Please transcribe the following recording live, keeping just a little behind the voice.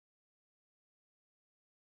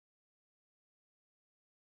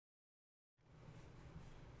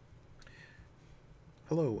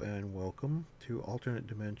Hello and welcome to Alternate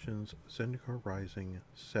Dimensions Zendikar Rising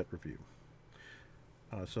Set Review.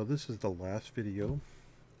 So this is the last video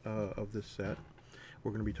of this set.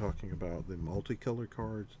 We're going to be talking about the multicolor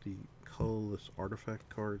cards, the colorless artifact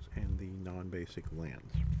cards, and the non-basic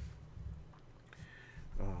lands.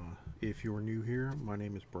 If you're new here, my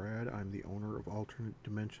name is Brad. I'm the owner of Alternate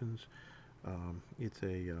Dimensions. It's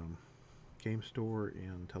a game store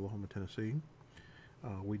in Tullahoma, Tennessee.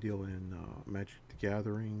 We deal in Magic the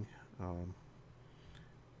Gathering,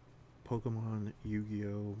 Pokemon,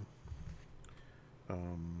 Yu-Gi-Oh,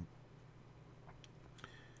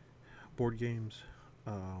 board games,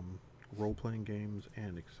 role-playing games,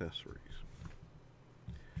 and accessories.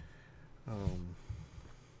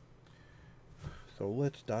 So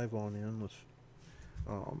let's dive on in.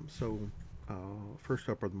 First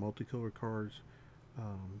up are the multicolor cards.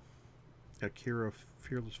 Akira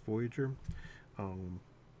Fearless Voyager.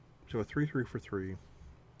 So a 3/3 for 3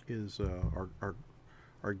 is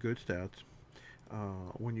our good stats.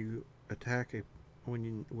 When you attack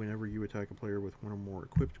whenever you attack a player with one or more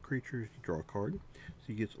equipped creatures, you draw a card. So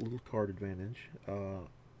you get a little card advantage.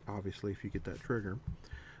 Obviously, if you get that trigger.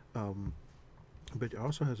 But it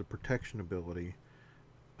also has a protection ability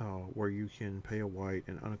where you can pay a white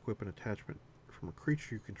and unequip an attachment from a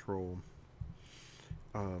creature you control.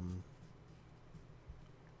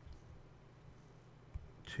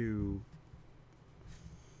 To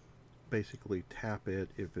basically tap it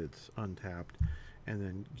if it's untapped, and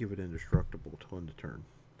then give it indestructible till end of turn.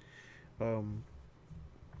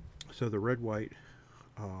 So the red-white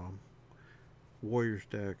Warriors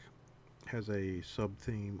deck has a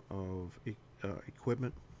sub-theme of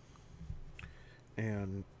equipment,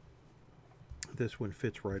 and this one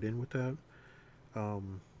fits right in with that.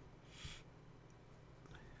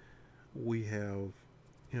 We have,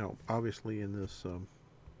 obviously in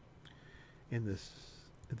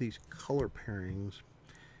these color pairings,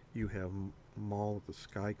 you have MAL of the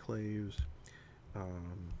Skyclaves,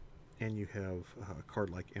 and you have a card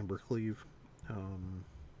like Embercleave.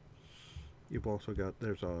 You've also got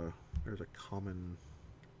there's a common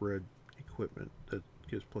red equipment that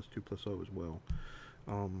gives +2/+0 as well.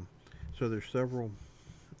 So there's several.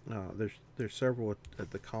 There's several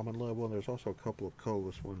at the common level, and there's also a couple of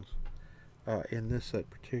colorless ones in this set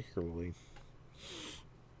particularly.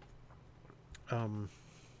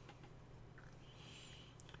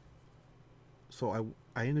 So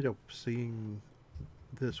I ended up seeing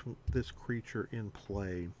this creature in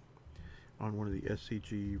play on one of the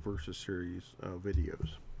SCG versus series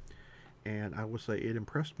videos, and I would say it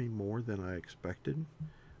impressed me more than I expected.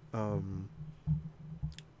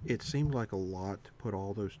 It seemed like a lot to put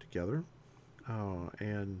all those together,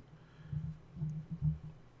 and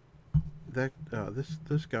that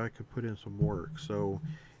this guy could put in some work. So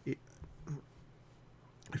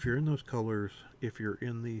if you're in those colors, if you're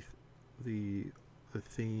in the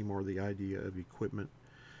theme or the idea of equipment,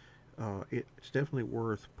 it's definitely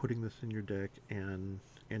worth putting this in your deck and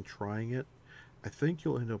trying it. I think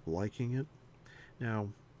you'll end up liking it.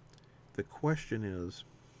 Now, the question is,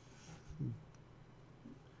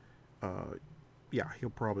 yeah, he'll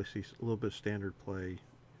probably see a little bit of standard play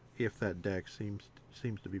if that deck seems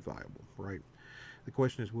to be viable, right? The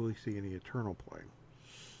question is, will he see any eternal play?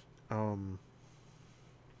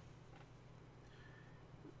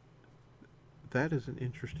 That is an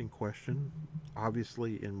interesting question.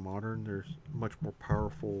 Obviously, in Modern, there's much more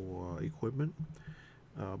powerful equipment,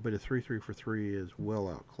 but a 3/3 for 3 is well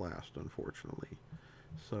outclassed, unfortunately.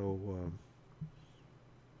 So,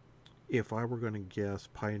 if I were going to guess,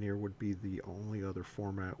 Pioneer would be the only other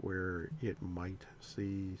format where it might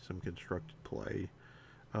see some constructed play,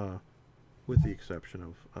 with the exception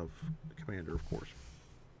of Commander, of course.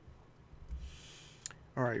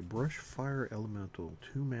 Alright, Brush Fire Elemental,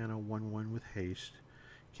 2 mana, 1/1 with haste,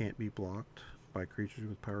 can't be blocked by creatures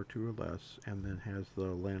with power 2 or less, and then has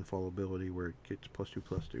the landfall ability where it gets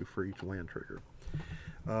 +2/+2 for each land trigger.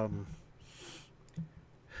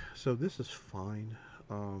 So this is fine.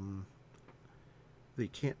 The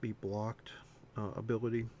can't be blocked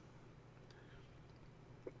ability,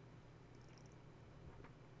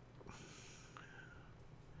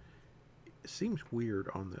 it seems weird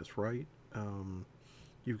on this, right?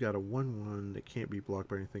 You've got a 1/1 that can't be blocked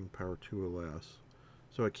by anything power 2 or less.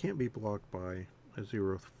 So it can't be blocked by a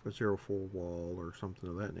 0/4 wall or something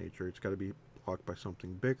of that nature. It's got to be blocked by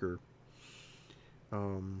something bigger.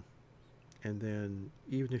 And then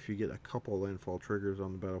even if you get a couple of landfall triggers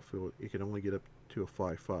on the battlefield, it can only get up to a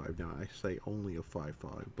 5/5. Now I say only a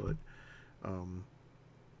 5/5, but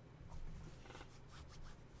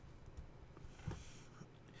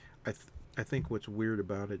I think what's weird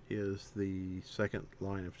about it is the second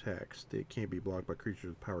line of text. It can't be blocked by creatures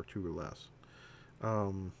with power 2 or less.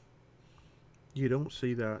 Um, you don't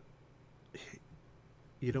see that.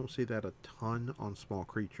 You don't see that a ton on small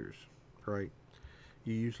creatures, right?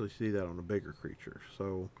 You usually see that on a bigger creature.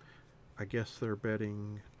 So I guess they're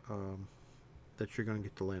betting that you're going to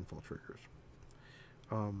get the landfall triggers.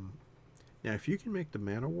 Um, Now, if you can make the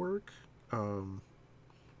mana work, um,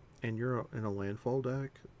 and you're in a landfall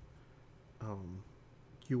deck, um,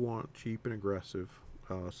 you want cheap and aggressive.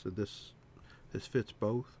 So this fits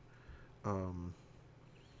both. Um,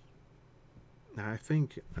 now I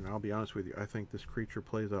think, and I'll be honest with you, I think this creature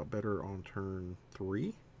plays out better on turn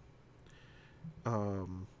 3.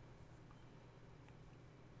 Um,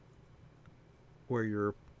 where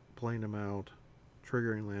you're playing them out,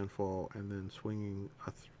 triggering landfall, and then swinging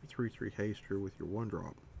a 3/3 haster with your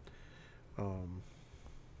 1-drop. Um,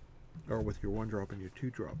 or with your 1-drop and your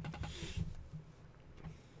 2-drop.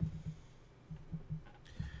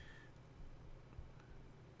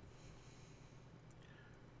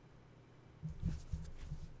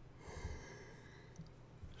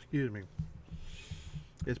 Excuse me.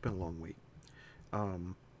 It's been a long week.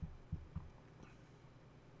 Um,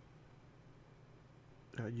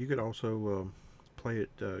 you could also play it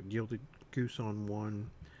Gilded Goose on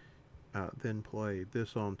 1, then play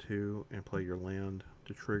this on 2, and play your land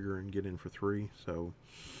to trigger and get in for 3. So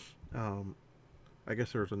um, I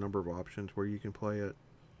guess there's a number of options where you can play it.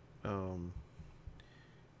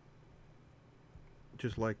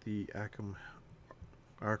 Just like the Arkham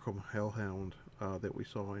Hellhound that we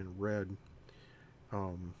saw in red.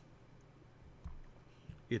 Um,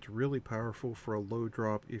 it's really powerful for a low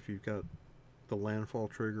drop if you've got the landfall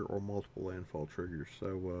trigger or multiple landfall triggers.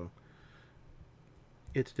 So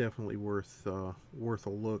it's definitely worth a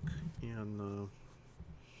look in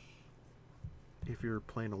if you're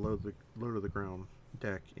playing a low to the ground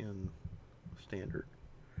deck in standard.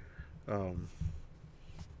 Um,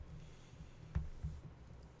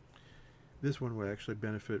 this one would actually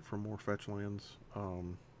benefit from more fetch lands,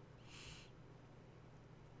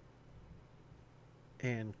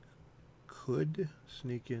 and could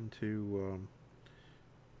sneak into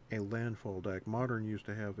a landfall deck. Modern used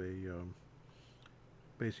to have a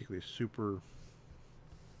basically a super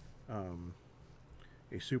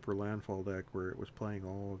landfall deck where it was playing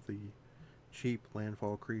all of the cheap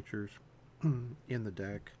landfall creatures in the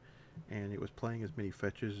deck, and it was playing as many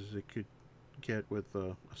fetches as it could get with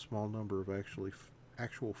a small number of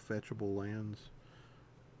actual fetchable lands.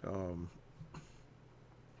 Um,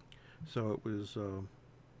 so it was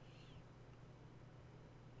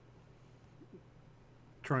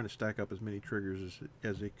trying to stack up as many triggers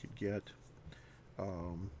as it could get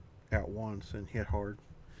at once and hit hard.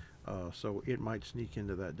 So it might sneak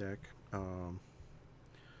into that deck. Uh,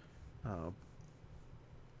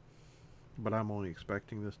 but I'm only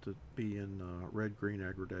expecting this to be in red-green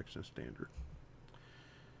aggro decks and standard.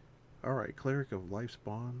 Alright, Cleric of Life's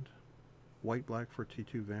Bond. White-black for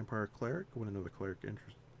T2 Vampire Cleric. When another cleric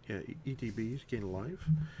enters ETBs, gain life.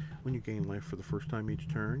 When you gain life for the first time each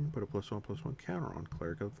turn, put a +1/+1 counter on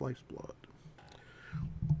Cleric of Life's Blood.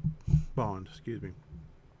 Bond, excuse me.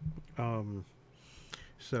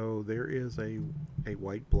 So there is a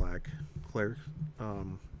white-black cleric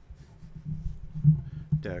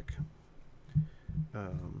deck.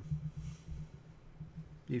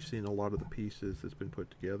 You've seen a lot of the pieces that's been put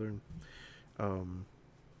together.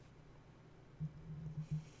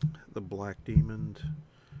 The Black Demon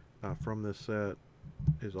from this set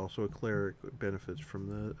is also a cleric. Benefits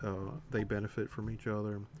from they benefit from each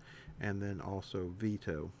other, and then also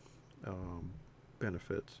Veto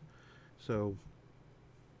benefits. So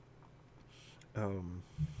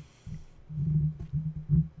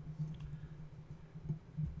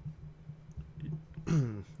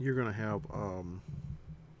you're going to have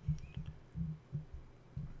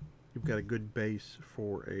you've got a good base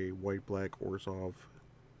for a white-black Orzhov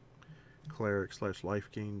cleric / life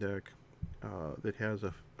gain deck that has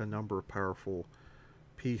a number of powerful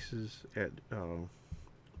pieces at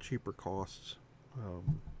cheaper costs.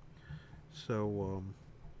 So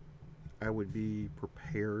I would be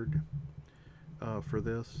prepared for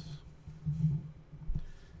this.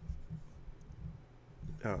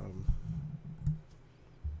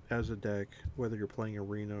 As a deck, whether you're playing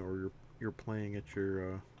Arena or you're playing at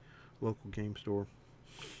your local game store,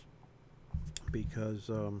 because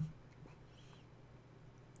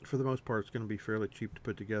for the most part it's going to be fairly cheap to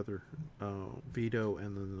put together. Veto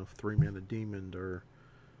and then the 3-mana Demon are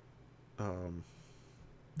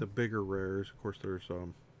the bigger rares. Of course, there's a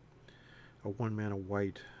 1-mana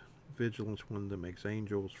white Vigilance one that makes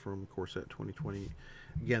angels from Core Set 2020.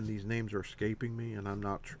 Again, these names are escaping me, and I'm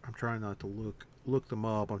trying not to look them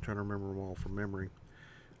up. I'm trying to remember them all from memory.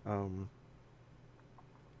 Um,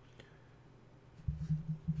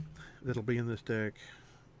 that'll be in this deck,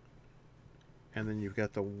 and then you've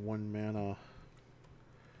got the one mana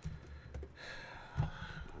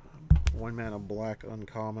black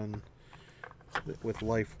uncommon with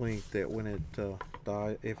lifelink that when it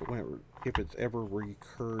dies, if it's ever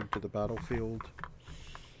recurred to the battlefield,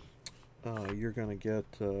 you're gonna get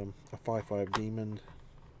a 5/5 demon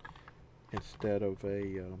instead of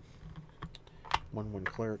a 1/1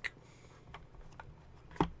 cleric.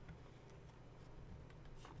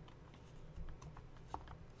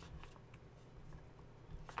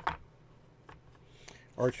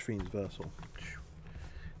 Archfiend's Vessel.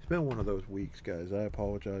 It's been one of those weeks, guys. I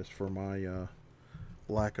apologize for my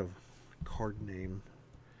lack of card name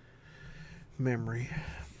memory.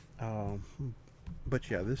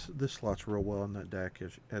 But yeah, this slots real well in that deck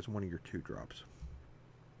as one of your 2-drops.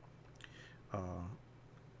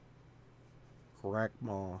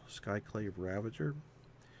 Grakmaw Skyclave Ravager,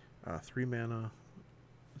 3 mana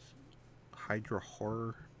Hydra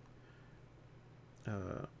Horror.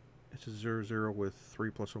 It's a 0/0 with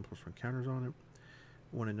 3+1/+1 counters on it.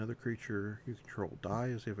 When another creature you control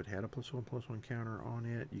dies, if it had a +1/+1 counter on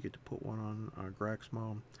it, you get to put one on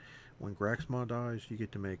Grakmaw. When Grakmaw dies, you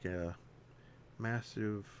get to make a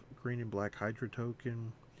massive green and black Hydra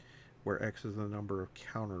token, where X is the number of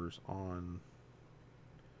counters on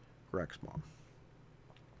Grakmaw.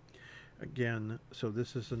 Again, so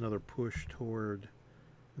this is another push toward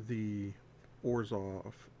the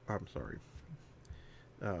Orzhov, I'm sorry,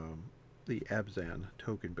 the Abzan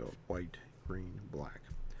token build, white, green, black.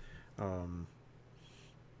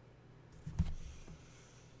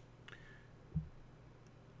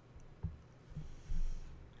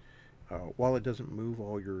 While it doesn't move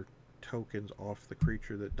all your tokens off the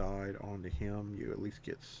creature that died onto him, you at least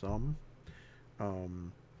get some.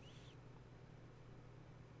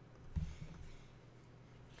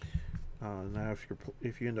 Now,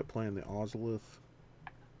 if you end up playing the Ozolith,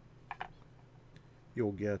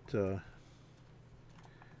 you'll get to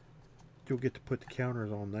put the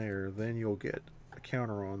counters on there. Then you'll get a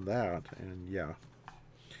counter on that, and yeah,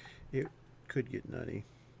 it could get nutty.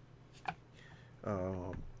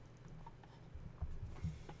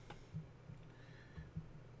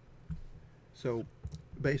 So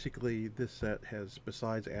basically, this set has,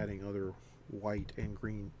 besides adding other white and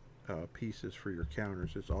green pieces for your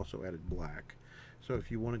counters, it's also added black. So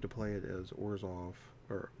if you wanted to play it as Orzhov,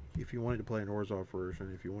 or if you wanted to play an Orzhov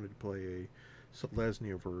version, if you wanted to play a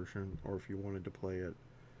Selesnya version, or if you wanted to play it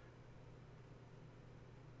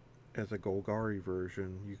as a Golgari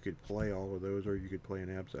version, you could play all of those, or you could play an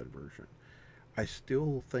Abzan version. I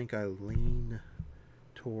still think I lean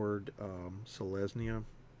toward Selesnya,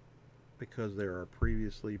 because there are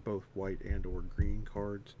previously both white and or green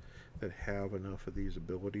cards that have enough of these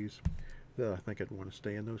abilities that I think I'd want to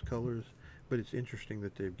stay in those colors. But it's interesting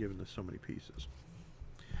that they've given us so many pieces.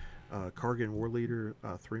 Kargan Warleader,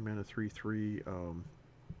 3 mana 3/3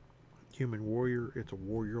 human warrior. It's a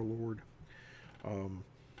warrior lord.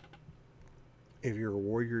 If you're a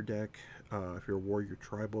warrior deck, if you're a warrior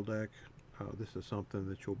tribal deck, this is something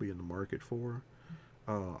that you'll be in the market for.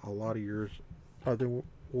 A lot of your other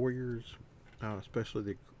warriors,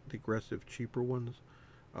 especially the aggressive, cheaper ones,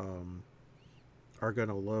 are going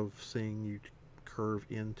to love seeing you curve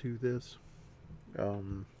into this.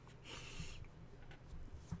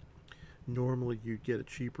 Normally you'd get a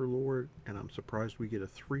cheaper lord, and I'm surprised we get a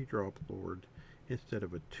 3-drop lord instead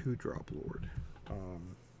of a 2-drop lord.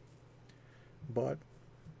 But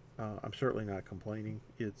I'm certainly not complaining.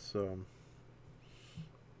 It's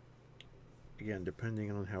again,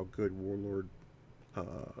 depending on how good Warlord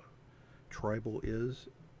Tribal is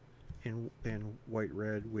in white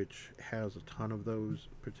red, which has a ton of those,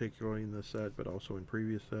 particularly in this set, but also in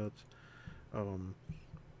previous sets.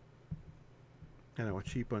 You know, a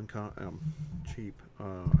cheap I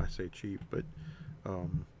say cheap, but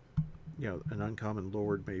you know, an uncommon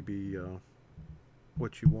lord may be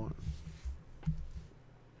what you want.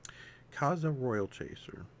 Kaza Royal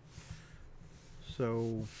Chaser.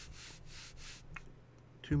 So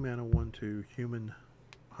 2 mana 1/2 human,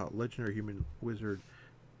 legendary human wizard,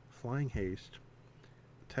 flying haste,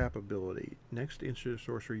 tap ability. Next instant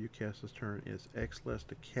sorcery you cast this turn is X less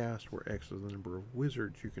to cast, where X is the number of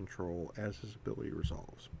wizards you control as his ability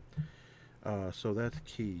resolves. So that's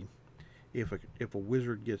key. If a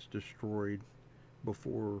wizard gets destroyed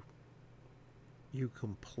before you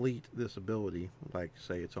complete this ability, like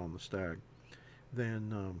say it's on the stag,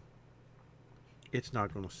 then it's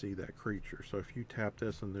not going to see that creature. So if you tap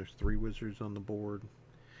this and there's 3 wizards on the board,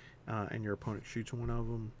 and your opponent shoots one of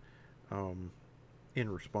them in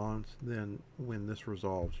response, then when this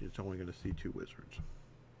resolves, it's only going to see 2 wizards.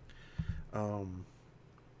 Um,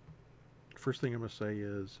 First thing I'm going to say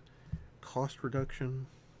is cost reduction,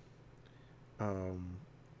 um,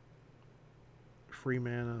 free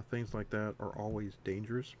mana, things like that are always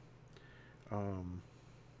dangerous. Um,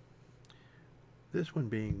 this one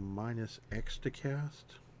being minus X to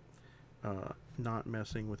cast, not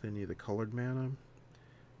messing with any of the colored mana.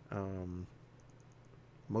 Um,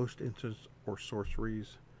 most instants or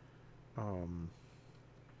sorceries um,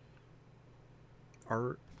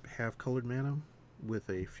 have colored mana, with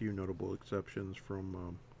a few notable exceptions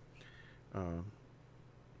from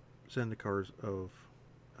Zendikars of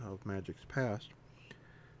Magic's past.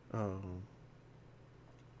 Um,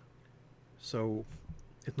 so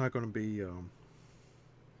it's not going to be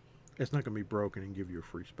broken and give you a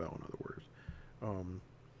free spell. In other words, um,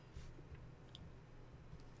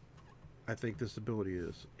 I think this ability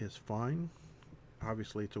is fine.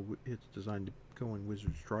 Obviously, it's designed to go in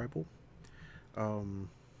Wizard's Tribal.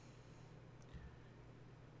 Um,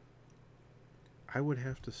 I would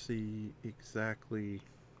have to see exactly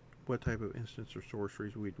what type of instants or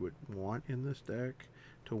sorceries we would want in this deck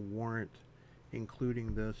to warrant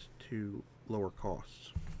including this to lower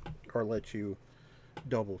costs, or let you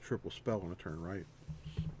double, triple spell on a turn, right?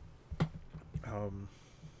 Um,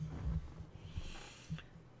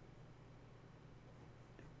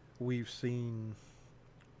 we've seen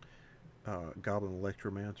Goblin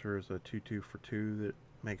Electromancer as a 2/2 for 2 that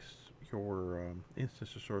makes your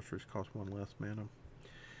instants or sorceries cost 1 less mana.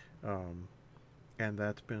 And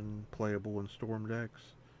that's been playable in Storm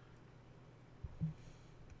decks.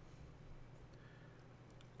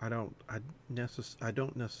 I don't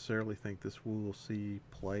necessarily think this will see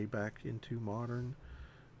play back into Modern,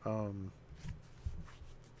 um,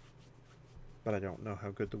 but I don't know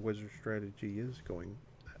how good the Wizard strategy is going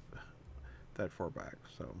that far back.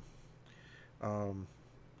 So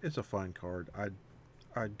it's a fine card.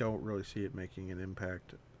 I don't really see it making an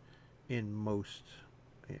impact in most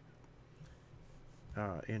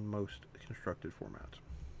constructed formats.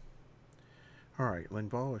 Alright,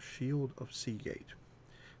 Linvala, Shield of Seagate.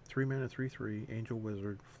 3 mana, 3/3, Angel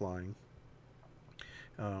Wizard, flying.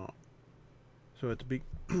 So at the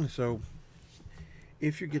so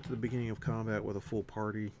if you get to the beginning of combat with a full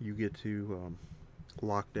party, you get to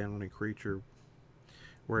lock down a creature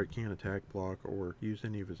where it can't attack, block, or use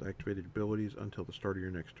any of its activated abilities until the start of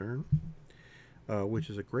your next turn, which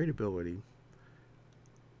is a great ability.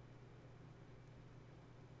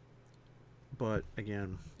 But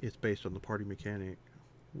again, it's based on the party mechanic,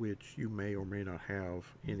 which you may or may not have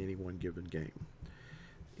in any one given game.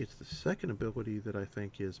 It's the second ability that I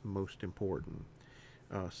think is most important.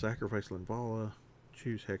 Sacrifice Linvala,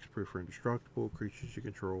 choose hexproof or indestructible. Creatures you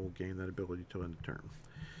control gain that ability till end of turn.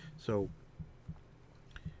 So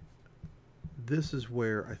this is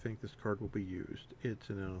where I think this card will be used.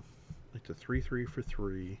 It's a 3/3 for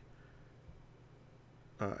 3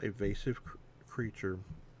 evasive creature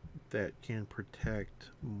that can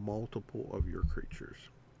protect multiple of your creatures.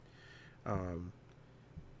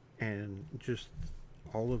 And just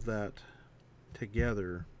all of that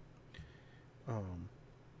together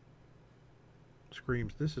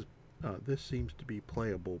screams this seems to be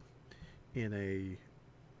playable in a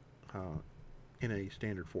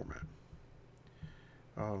standard format.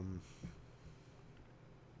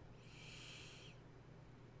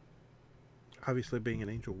 Obviously, being an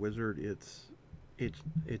Angel Wizard,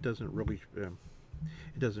 it doesn't really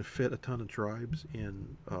it doesn't fit a ton of tribes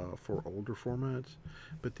in for older formats,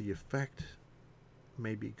 but the effect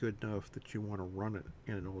may be good enough that you want to run it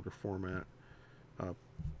in an older format.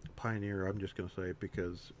 Pioneer, I'm just going to say it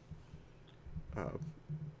because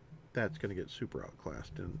that's going to get super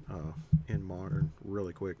outclassed in Modern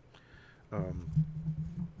really quick.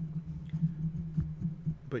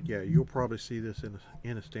 But yeah, you'll probably see this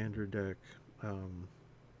in a standard deck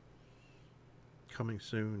coming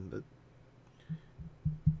soon.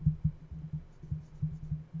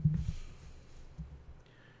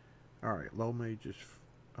 Alright, Low Mage is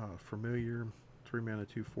familiar. 3 mana,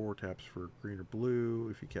 2/4, taps for green or blue.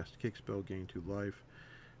 If you cast a kick spell, gain 2 life.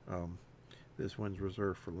 This one's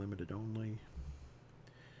reserved for limited only.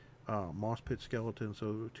 Moss Pit Skeleton,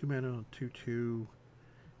 so 2 mana, 2/2.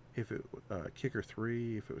 If it kicker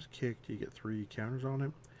 3, if it was kicked, you get 3 counters on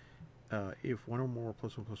it. If one or more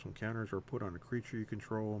 +1/+1 counters are put on a creature you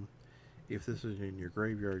control, if this is in your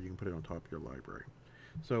graveyard, you can put it on top of your library.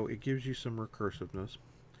 So it gives you some recursiveness.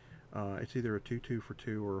 It's either a 2/2 for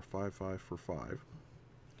 2 or a 5/5 for 5.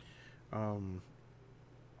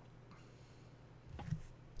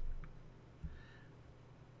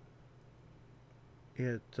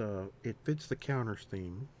 it fits the counters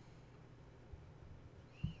theme.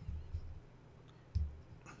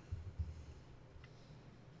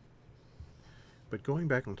 But going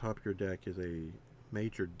back on top of your deck is a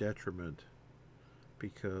major detriment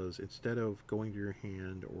because instead of going to your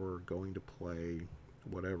hand or going to play,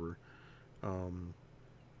 whatever, um,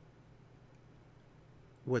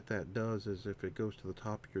 what that does is if it goes to the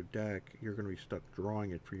top of your deck, you're going to be stuck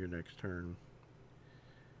drawing it for your next turn.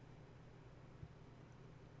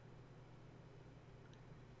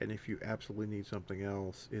 And if you absolutely need something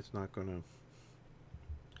else, it's not going to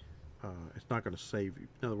save you.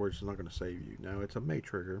 In other words, it's not going to save you. Now it's a May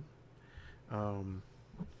trigger, um,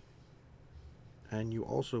 and you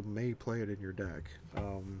also may play it in your deck.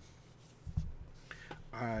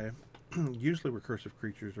 I usually recursive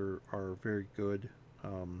creatures are very good,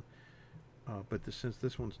 um, but since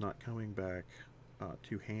this one's not coming back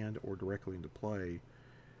to hand or directly into play,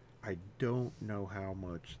 I don't know how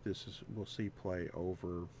much will see play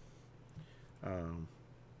over um,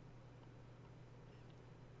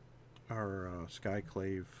 our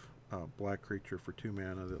Skyclave black creature for 2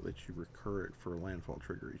 mana that lets you recur it for a landfall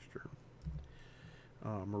trigger each turn.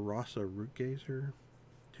 Marasa Rootgazer,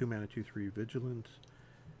 2 mana, 2/3 vigilance.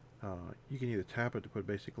 You can either tap it to put a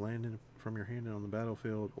basic land in from your hand on the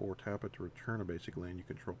battlefield, or tap it to return a basic land you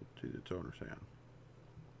control to its owner's hand.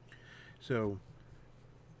 So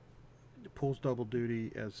it pulls double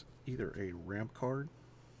duty as either a ramp card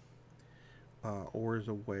or as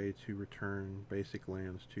a way to return basic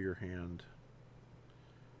lands to your hand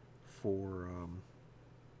for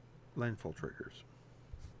landfall triggers.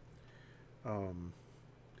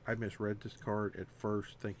 I misread this card at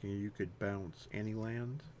first, thinking you could bounce any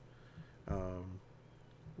land, um,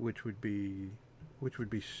 which would be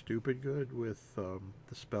stupid good with the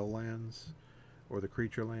spell lands or the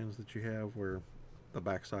creature lands that you have, where the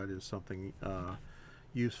backside is something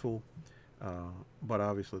useful. But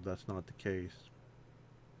obviously that's not the case.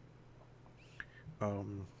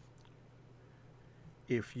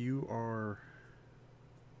 If you are,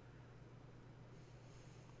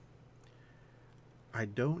 I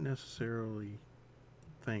don't necessarily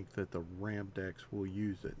think that the ramp decks will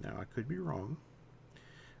use it. Now I could be wrong,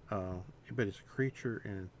 but it's a creature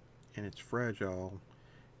and it's fragile,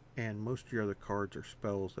 and most of your other cards are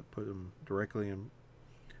spells that put them directly in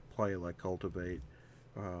play, like Cultivate,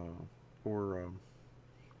 or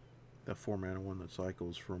the 4 mana one that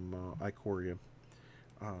cycles from Ikoria,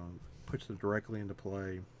 puts them directly into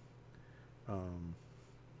play. Um,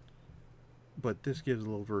 but this gives a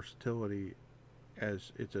little versatility,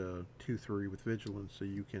 as it's a 2/3 with vigilance, so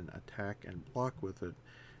you can attack and block with it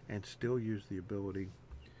and still use the ability.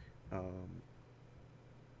 Um,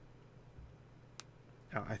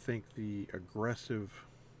 I think the aggressive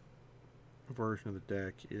version of the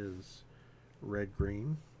deck is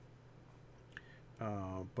red-green,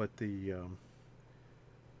 but the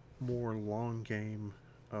more long game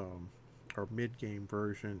or mid-game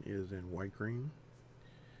version is in white-green.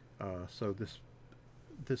 So this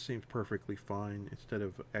seems perfectly fine. Instead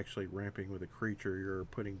of actually ramping with a creature, you're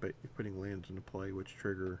putting lands into play, which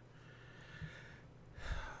trigger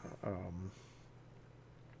um,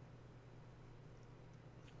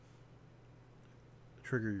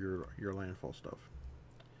 your landfall stuff.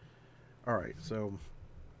 All right, so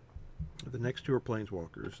the next two are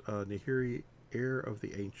planeswalkers. Nahiri, Heir of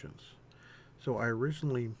the Ancients. So I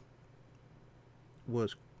originally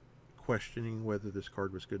was questioning whether this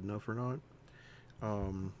card was good enough or not.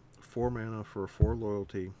 4 mana for 4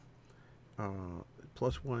 loyalty.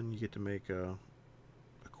 +1, you get to make a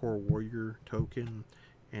core warrior token,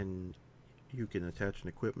 and you can attach an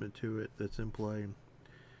equipment to it that's in play.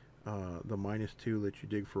 The -2 lets you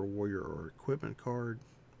dig for a warrior or equipment card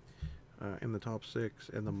in the top 6,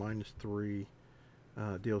 and the -3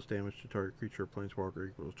 deals damage to target creature or planeswalker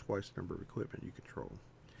equals twice the number of equipment you control.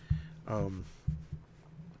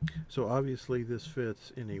 So obviously this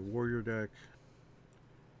fits in a warrior deck,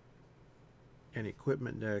 an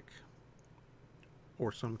equipment deck,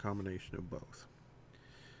 or some combination of both.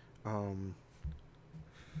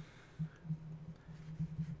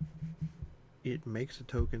 It makes a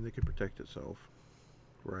token that can protect itself,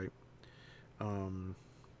 right?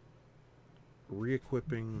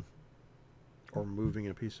 Re-equipping or moving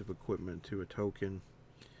a piece of equipment to a token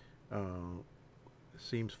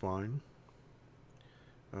seems fine.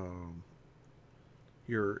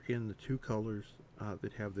 You're in the 2 colors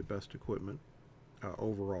that have the best equipment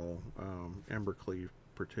overall. Embercleave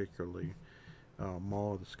particularly.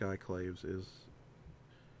 Maul of the Skyclaves is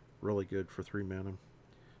really good for 3 mana.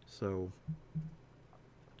 So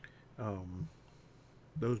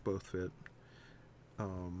those both fit.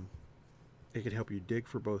 it can help you dig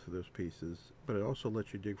for both of those pieces, but it also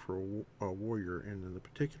lets you dig for a warrior, and the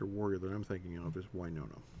particular warrior that I'm thinking of is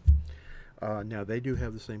Winona. Now, they do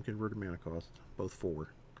have the same converted mana cost, both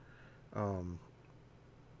 4. Um,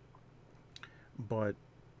 but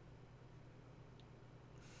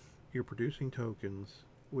you're producing tokens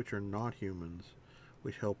which are not humans,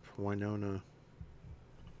 which help Winona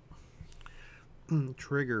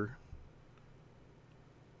trigger,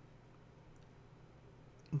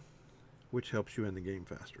 which helps you end the game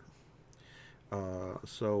faster.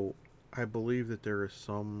 So I believe that there is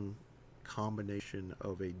some combination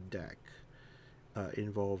of a deck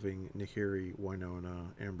involving Nahiri, Winona,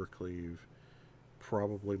 Ambercleave,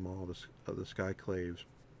 probably Maul, the Skyclaves,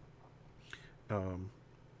 um,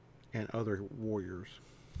 and other warriors,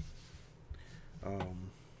 um,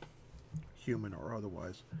 human or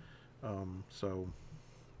otherwise. So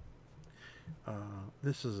uh,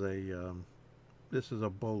 this is a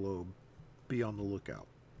bolo. Be on the lookout.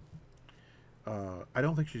 I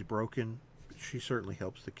don't think she's broken. She certainly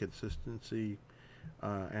helps the consistency,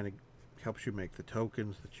 and it helps you make the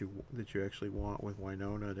tokens that you actually want with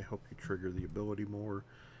Winona to help you trigger the ability more.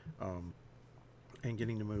 And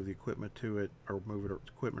getting to move the equipment to it or move the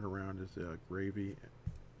equipment around is gravy.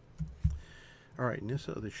 All right,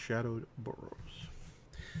 Nissa of the Shadowed Burrows.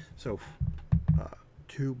 So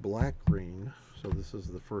 2 black green. So this is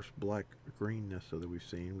the first black green Nissa that we've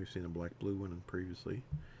seen. We've seen a black blue one previously.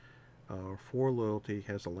 4 loyalty,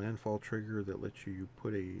 has a landfall trigger that lets you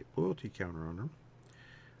put a loyalty counter on her.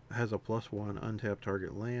 Has a +1 untap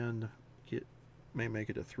target land. May make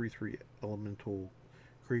it a 3/3 elemental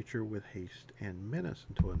creature with haste and menace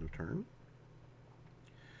until end of turn.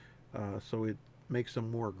 So it makes a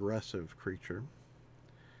more aggressive creature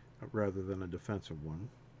rather than a defensive one.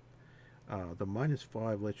 The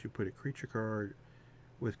 -5 lets you put a creature card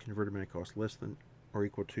with converted mana cost less than or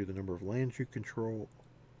equal to the number of lands you control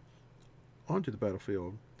onto the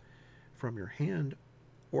battlefield from your hand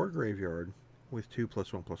or graveyard with 2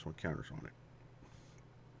 +1/+1 counters on it.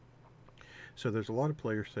 So there's a lot of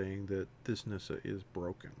players saying that this Nissa is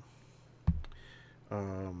broken,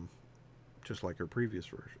 just like her previous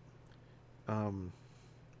version. I'm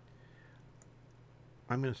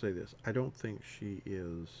going to say this: I don't think she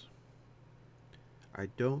is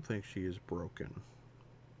broken.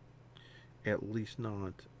 At least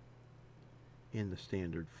not in the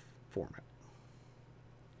standard format.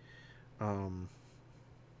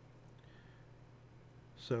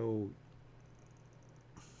 So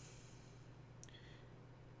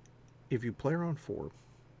if you play her on 4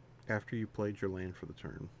 after you played your land for the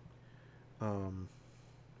turn,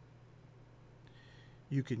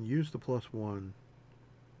 you can use the +1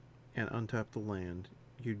 and untap the land.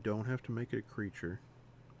 You don't have to make it a creature.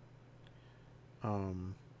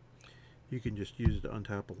 You can just use it to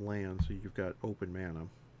untap a land, so you've got open mana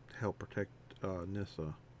to help protect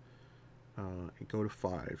Nissa. And go to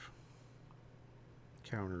 5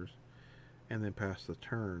 counters, and then pass the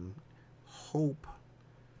turn. Hope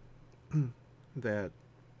that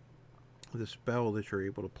the spell that you're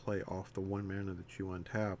able to play off the 1 mana that you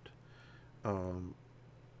untapped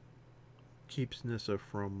keeps Nissa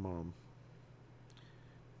from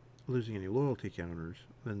losing any loyalty counters.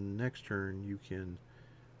 Then the next turn you can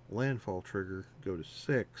landfall trigger, go to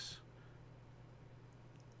 6.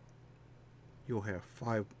 You'll have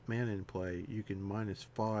 5 mana in play. You can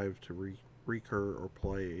 -5 to recur or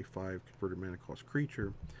play a 5 converted mana cost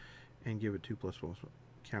creature and give it 2 +1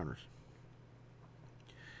 counters.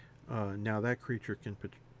 Now that creature can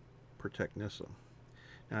protect Nissa.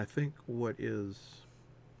 Now I think what is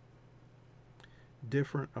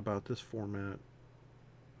different about this format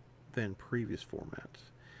than previous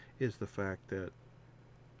formats is the fact that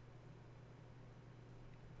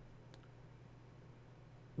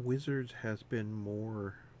Wizards has been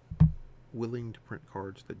more willing to print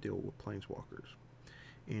cards that deal with planeswalkers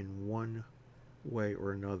in one way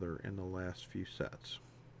or another in the last few sets.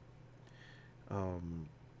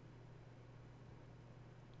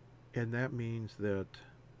 And that means that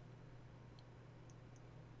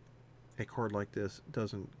a card like this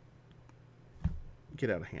doesn't get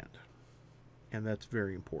out of hand. And that's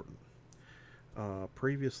very important.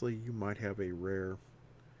 Previously, you might have a rare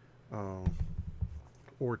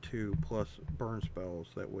or 2 plus burn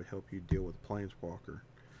spells that would help you deal with Planeswalker,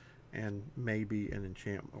 and maybe a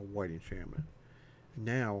white enchantment.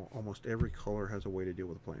 Now, almost every color has a way to deal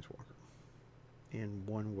with a Planeswalker in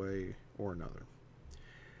one way or another.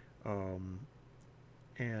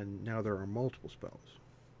 And now there are multiple spells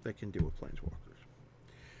that can deal with Planeswalkers.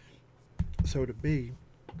 So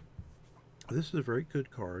this is a very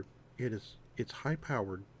good card. It's high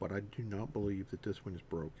powered, but I do not believe that this one is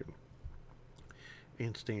broken.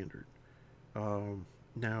 and standard.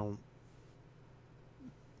 Now,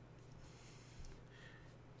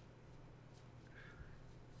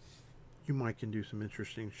 you might can do some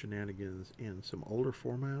interesting shenanigans in some older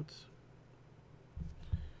formats.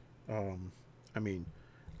 Um, I mean,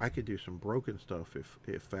 I could do some broken stuff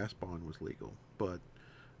if fastbond was legal, but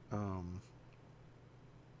um,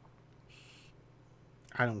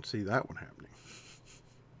 I don't see that one happening.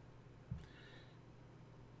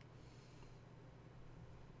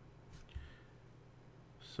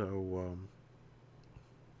 So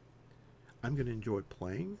I'm going to enjoy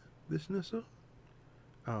playing this Nissa,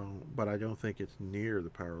 but I don't think it's near the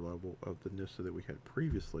power level of the Nissa that we had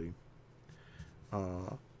previously.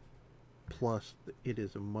 Uh, Plus, it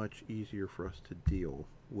is much easier for us to deal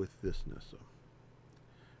with this Nissa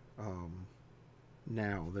um,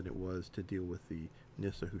 now than it was to deal with the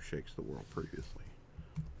Nissa who shakes the world previously.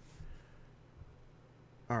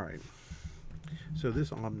 Alright, so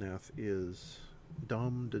this Omnath is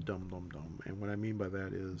dumb to dum dum dum, and what I mean by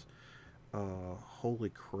that is,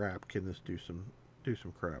 holy crap, can this do some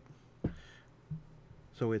crap?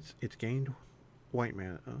 So it's gained white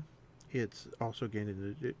mana. It's also gained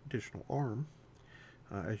an additional arm,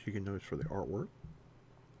 as you can notice for the artwork.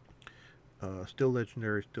 Still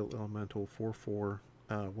legendary, still elemental, 4/4.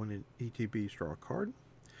 When in ETBs, draw a card.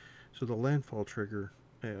 So the landfall trigger,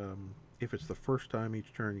 if it's the first time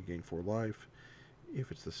each turn, you gain 4 life.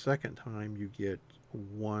 If it's the second time, you get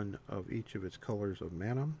 1 of each of its colors of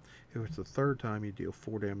mana. If it's the third time, you deal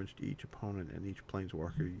 4 damage to each opponent and each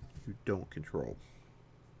planeswalker you don't control.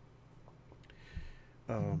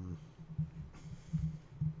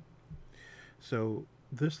 So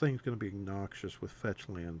this thing's going to be obnoxious with fetch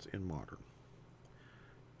lands in Modern.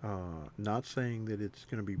 Not saying that it's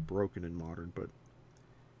going to be broken in Modern, but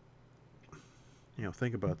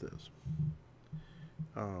think about this.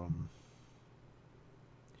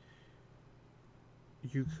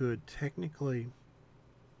 You could technically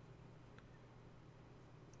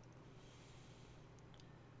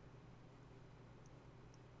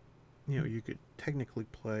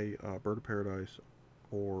play Bird of Paradise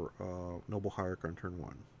or Noble Hierarch on turn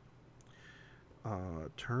 1.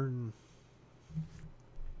 Turn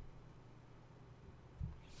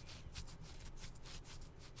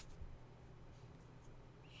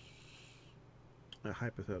a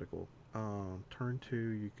hypothetical. Turn 2,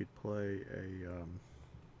 you could play a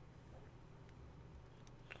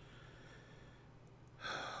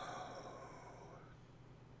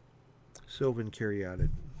Sylvan Caryatid.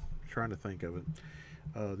 Trying to think of it.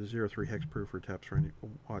 The 0/3 hexproof taps for any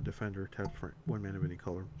defender, taps for 1 mana of any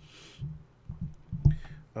color.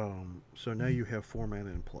 So now you have 4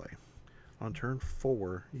 mana in play. On turn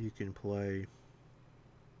 4, you can play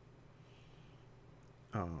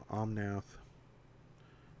Omnath,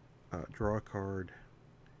 draw a card,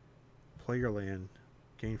 play your land,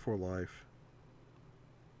 gain 4 life,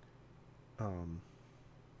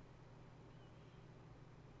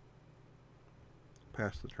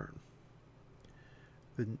 pass the turn.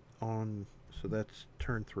 Then so that's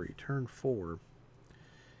turn 3. Turn 4,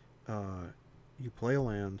 you play a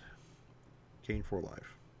land, gain 4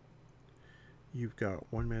 life. You've got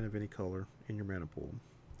 1 mana of any color in your mana pool.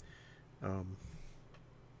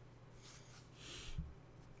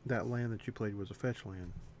 That land that you played was a fetch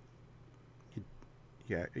land.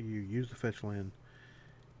 You use the fetch land,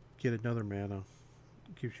 get another mana,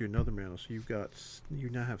 gives you another mana. So you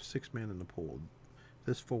now have 6 mana in the pool.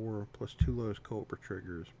 This 4 plus 2 lowest Cobra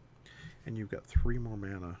triggers, and you've got 3 more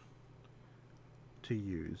mana to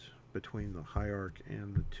use between the Hierarch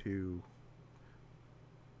and the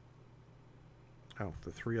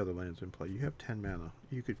 3 other lands in play. You have 10 mana.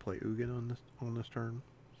 You could play Ugin on this turn.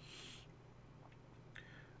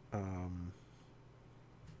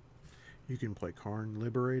 You can play Karn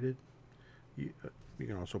Liberated. You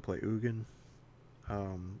can also play Ugin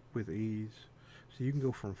with ease. So you can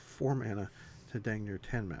go from 4 mana to dang near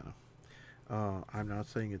 10 mana. I'm not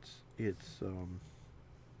saying it's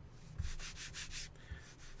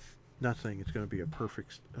not saying it's going to be a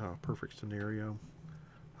perfect scenario.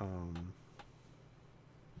 I'm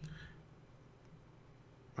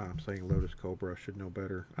saying Lotus Cobra should know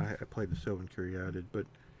better. I played the Sylvan Caryatid, but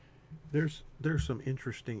there's some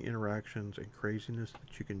interesting interactions and craziness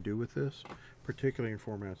that you can do with this, particularly in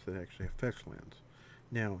formats that actually have fetch lands.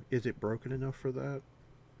 Now, is it broken enough for that?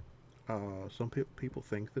 Some people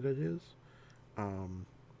think that it is.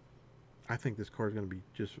 I think this card is going to be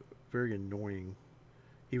just very annoying,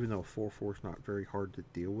 even though 4/4 is not very hard to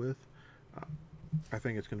deal with. I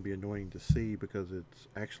think it's going to be annoying to see because it's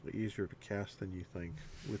actually easier to cast than you think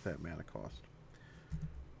with that mana cost.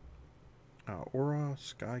 Aura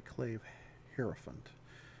Skyclave Hierophant.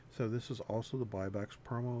 So this is also the buybacks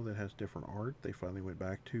promo that has different art. They finally went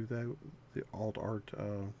back to the alt art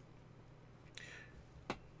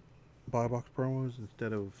buybox promos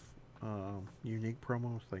instead of unique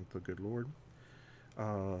promos. Thank the good Lord.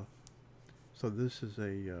 Uh, so this is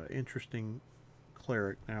a interesting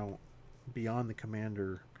cleric. Now, beyond the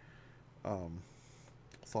commander um,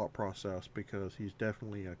 thought process, because he's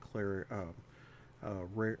definitely a cleric,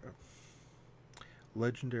 rare,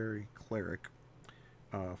 legendary cleric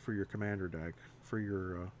for your commander deck, for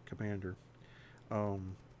your commander.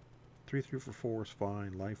 Um, 3 for 4 is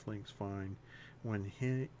fine. Lifelink's fine. When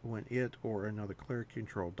it or another cleric you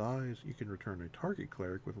control dies, you can return a target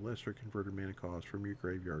cleric with a lesser converted mana cost from your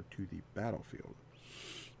graveyard to the battlefield.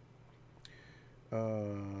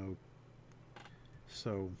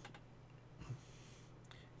 So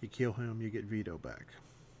you kill him, you get Veto back.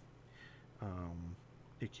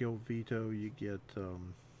 You kill Veto, you get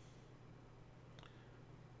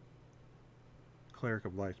Cleric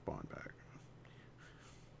of Lightspawn back.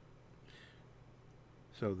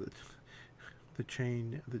 So the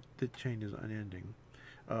chain is unending.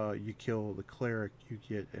 You kill the cleric, you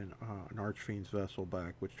get an Archfiend's Vessel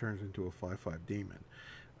back, which turns into a 5/5 demon.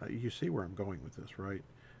 You see where I'm going with this, right?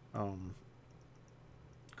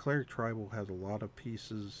 Cleric Tribal has a lot of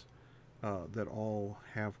pieces that all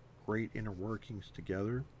have great inner workings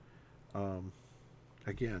together.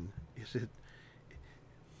 Again,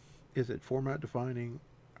 is it format defining?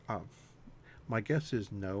 My guess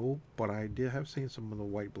is no, but I have seen some of the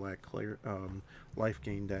white-black life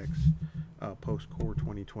gain decks post-Core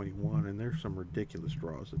 2021, and there's some ridiculous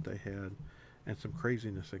draws that they had, and some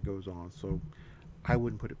craziness that goes on. So I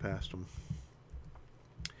wouldn't put it past them.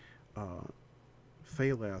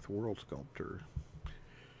 Phalath World Sculptor.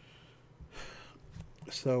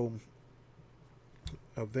 So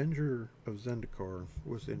Avenger of Zendikar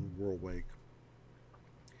was in Whirlwake,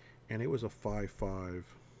 and it was a 5/5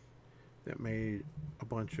 that made a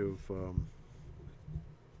bunch of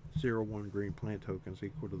 0/1 green plant tokens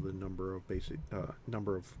equal to the number of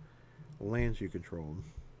number of lands you controlled.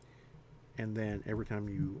 And then every time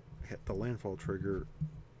you hit the landfall trigger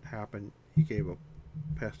happen, he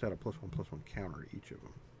passed out a +1/+1 counter to each of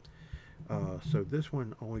them. So this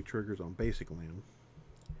one only triggers on basic land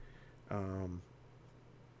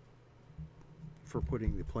for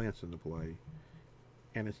putting the plants into play.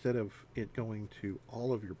 And instead of it going to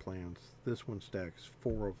all of your plants, this one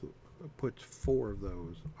puts 4 of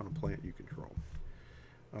those on a plant you control.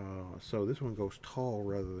 So this one goes tall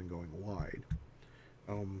rather than going wide.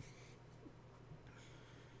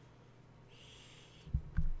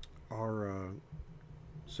 Our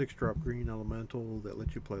 6-drop green elemental that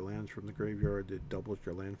lets you play lands from the graveyard that doubles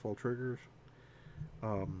your landfall triggers.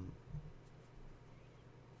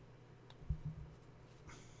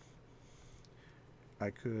 I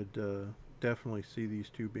could definitely see these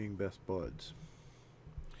two being best buds.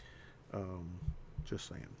 Just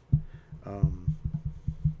saying. You'll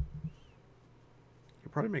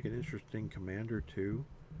probably make an interesting commander too.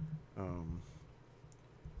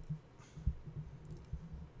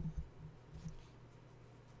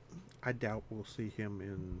 I doubt we'll see him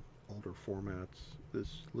in older formats.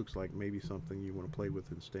 This looks like maybe something you want to play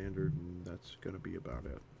with in standard, and that's going to be about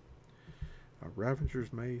it.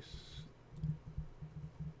 Ravager's Mace.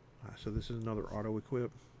 So this is another auto equip.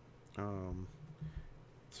 3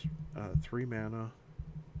 mana.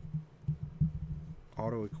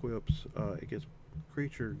 Auto equips. It gets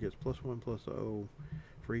creature gets +1/+0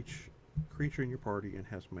 for each creature in your party and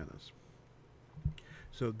has menace.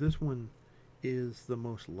 So this one is the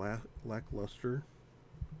most lackluster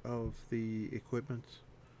of the equipment,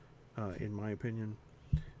 in my opinion,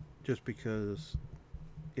 just because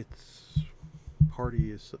its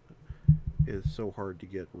party is so hard to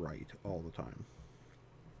get right all the time.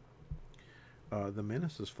 The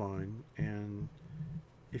menace is fine, and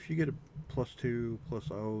if you get a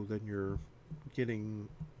 +2/+0, then you're getting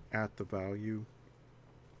at the value.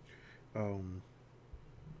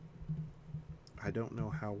 I don't know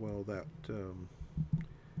how well that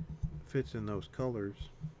fits in those colors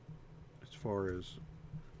as far as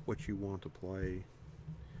what you want to play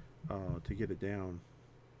to get it down.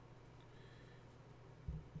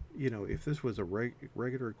 You know, if this was a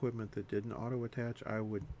regular equipment that didn't auto attach, I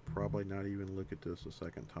would probably not even look at this a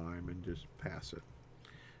second time and just pass it.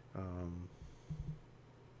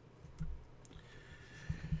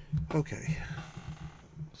 Okay,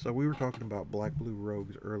 so we were talking about black-blue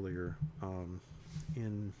rogues earlier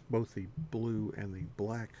in both the blue and the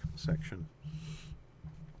black section.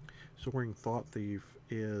 Soaring Thought Thief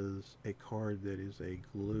is a card that is a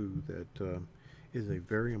glue that is a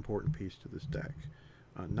very important piece to this deck.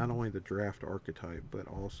 not only the draft archetype, but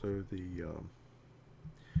also the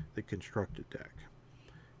constructed deck.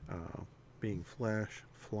 Uh, Being flash,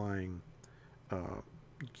 flying,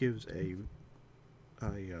 gives a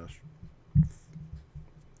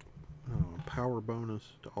power bonus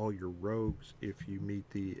to all your rogues if you meet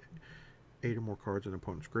the 8 or more cards in an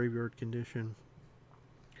opponent's graveyard condition.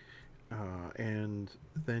 And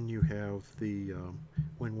then you have the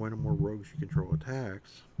when one or more rogues you control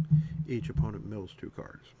attacks, each opponent mills 2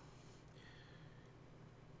 cards.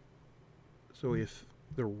 So if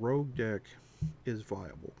the rogue deck is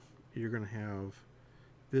viable, you're going to have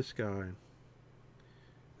this guy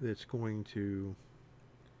that's going to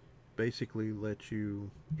basically let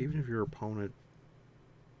you, even if your opponent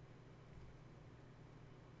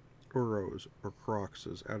Uros or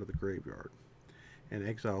Croxes out of the graveyard and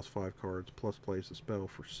exiles 5 cards plus plays a spell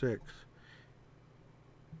for 6,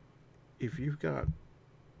 if you've got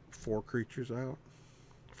 4 creatures out,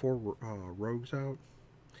 4 rogues out,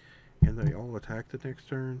 and they all attack the next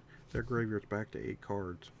turn, their graveyard's back to 8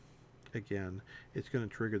 cards. Again, it's going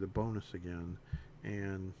to trigger the bonus again,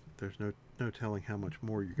 and there's no telling how much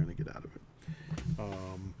more you're going to get out of it.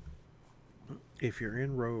 If you're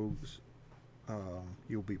in rogues,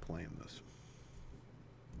 you'll be playing this.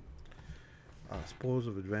 Spoils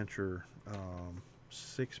of Adventure,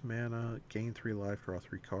 6 mana, gain 3 life, draw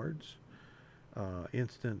 3 cards.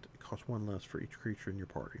 Instant, costs 1 less for each creature in your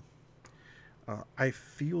party. I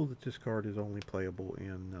feel that this card is only playable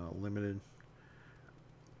in limited.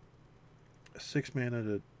 6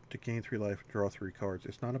 mana to gain 3 life, draw 3 cards.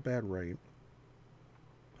 It's not a bad rate.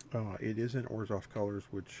 It is in Orzhov colors,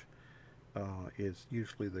 which is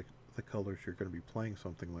usually the colors you're going to be playing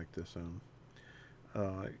something like this in.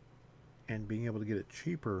 And being able to get it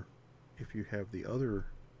cheaper if you have the other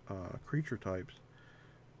creature types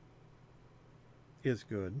is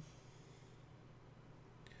good.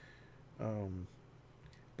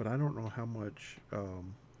 But I don't know how much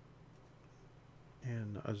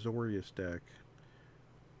in Azorius deck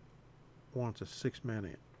wants a 6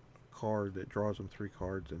 mana card that draws them 3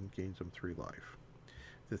 cards and gains them 3 life.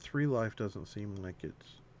 The 3 life doesn't seem like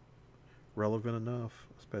it's relevant enough,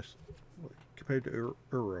 especially compared to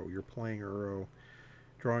Uro. You're playing Uro,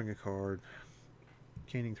 drawing a card,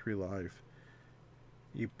 gaining 3 life.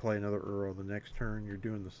 You play another Uro the next turn, you're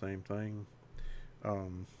doing the same thing.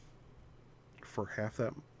 For half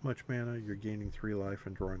that much mana, you're gaining 3 life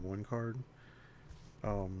and drawing 1 card.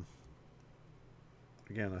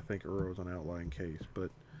 Again, I think Uro is an outlying case,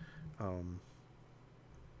 but I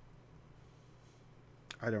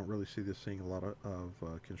don't really see this seeing a lot of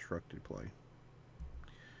constructed play.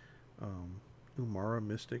 Umara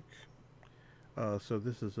Mystic. So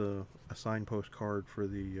this is a signpost card for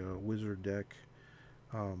the Wizard deck.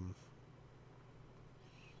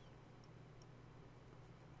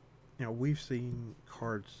 Now, we've seen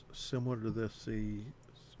cards similar to this see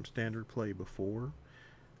some standard play before.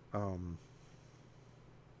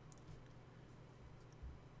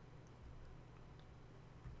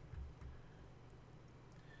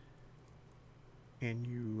 And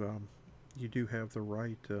you do have the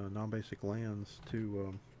right non-basic lands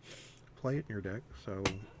to play it in your deck, so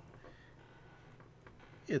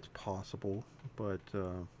it's possible, but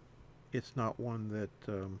it's not one that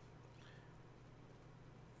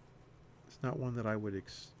I would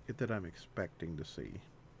that I'm expecting to see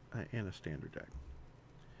in a standard deck.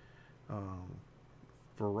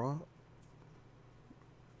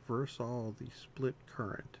 Versal, the Split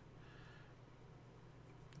Current.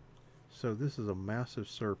 So this is a massive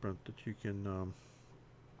serpent that you can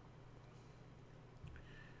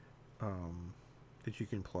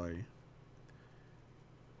play.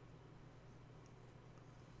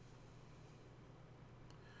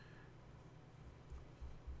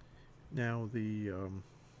 Now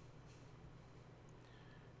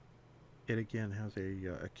it again has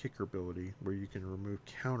a kicker ability where you can remove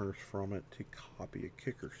counters from it to copy a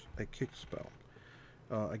kick spell.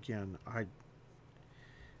 Again, I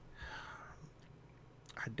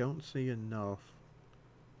don't see enough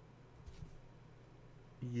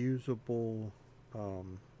usable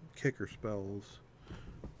kicker spells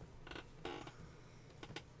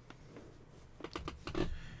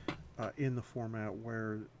in the format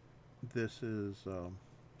where this is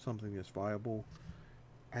something that's viable.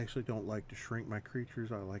 I actually don't like to shrink my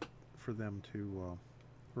creatures. I like for them to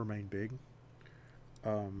remain big.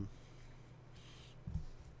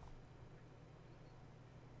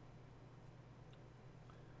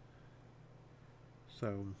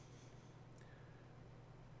 So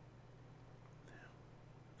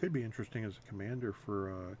could be interesting as a commander for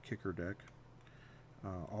a kicker deck.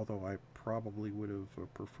 Although I probably would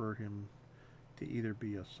have preferred him to either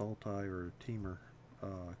be a Sultai or a Teamer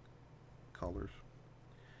colors.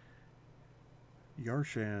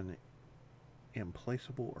 Yarshan,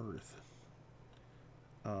 Implacable Earth.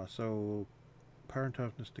 So power and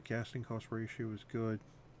toughness to casting cost ratio is good.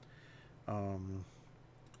 Um,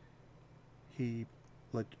 it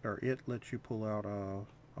lets you pull out a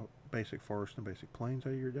basic forest and basic plains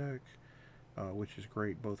out of your deck, which is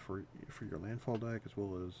great both for your landfall deck as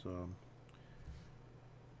well as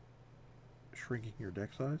shrinking your deck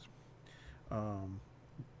size. Um,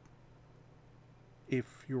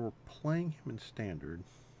 if you're playing him in standard,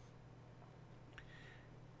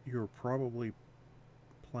 you're probably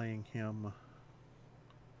playing him.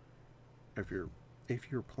 If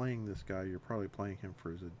you're playing this guy, you're probably playing him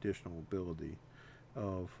for his additional ability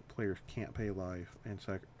of players can't pay life and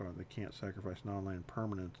they can't sacrifice non-land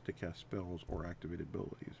permanents to cast spells or activate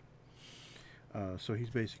abilities. So he's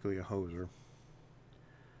basically a hoser.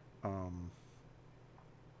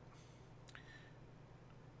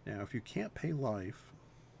 Now, if you can't pay life,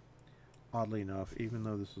 oddly enough, even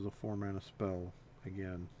though this is a 4-mana spell,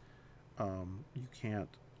 again, you can't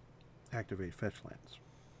activate fetch lands.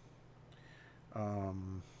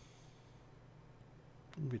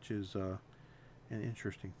 Which is an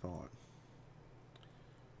interesting thought.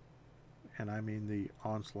 And I mean the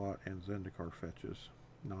Onslaught and Zendikar fetches,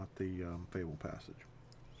 not the Fable Passage.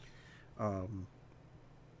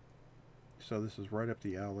 So this is right up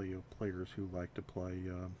the alley of players who like to play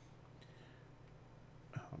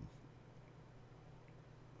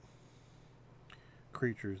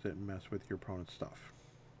creatures that mess with your opponent's stuff.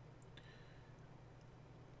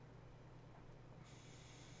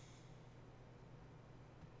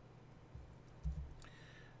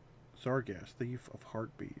 Zarghast, Thief of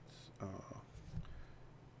Heartbeats.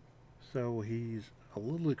 So he's a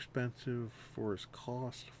little expensive for his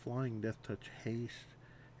cost. Flying, Death Touch, Haste,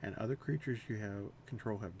 and other creatures you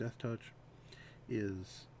control have Death Touch.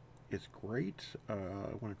 It's great.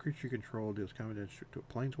 When a creature you control deals combat damage to a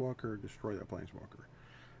planeswalker, destroy that planeswalker.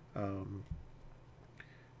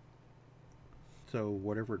 So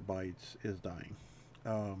whatever it bites is dying.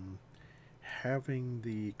 Having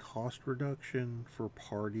the cost reduction for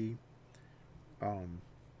party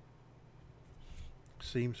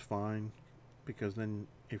seems fine, because then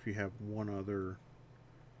if you have one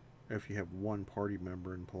party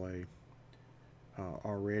member in play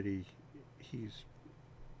already, he's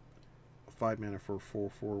 5 mana for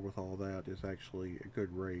 4/4 with all that is actually a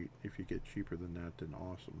good rate. If you get cheaper than that, then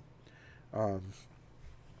awesome.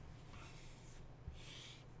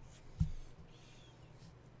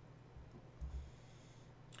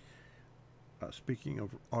 Speaking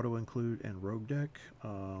of auto-include and rogue deck,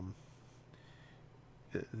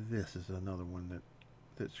 this is another one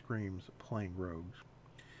that screams playing rogues.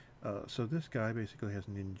 So this guy basically has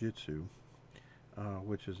ninjutsu,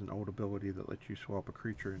 which is an old ability that lets you swap a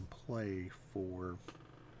creature in play for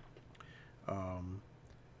an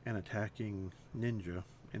attacking ninja.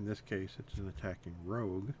 In this case, it's an attacking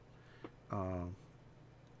rogue.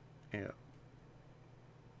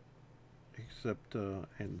 Except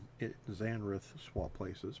Zanrith swap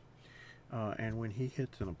places, and when he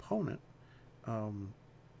hits an opponent,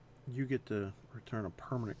 you get to return a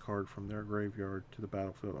permanent card from their graveyard to the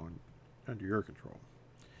battlefield under your control.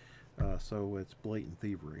 So it's blatant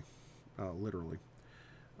thievery, literally.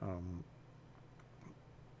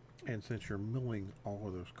 And since you're milling all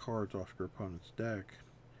of those cards off your opponent's deck,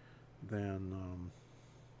 then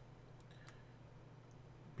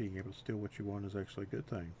being able to steal what you want is actually a good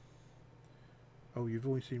thing. Oh, you've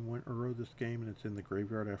only seen one Uro this game and it's in the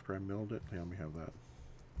graveyard after I milled it? Yeah, let me have that.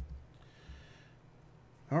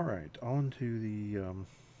 Alright, on to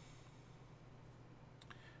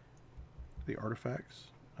the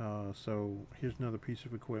artifacts. So here's another piece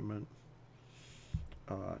of equipment.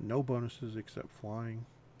 No bonuses except flying.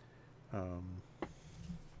 I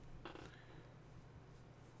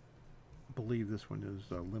believe this one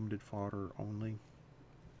is limited fodder only.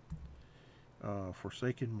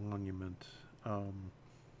 Forsaken Monument.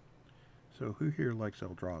 So who here likes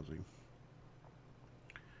Eldrazi?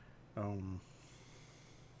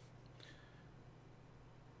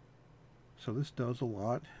 So this does a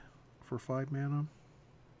lot for 5 mana.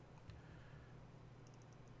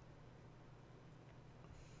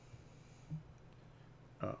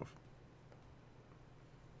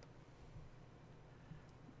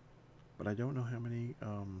 But I don't know how many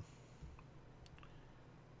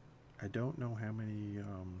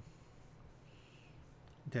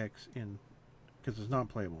decks in, because it's not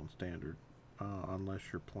playable in standard unless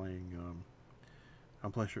you're playing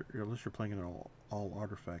unless you're playing an all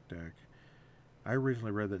artifact deck. I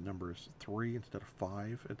originally read that number as 3 instead of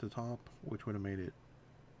 5 at the top, which would have made it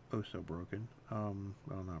oh so broken. Well,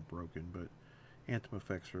 not broken, but Anthem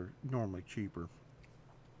effects are normally cheaper.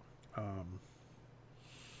 Um,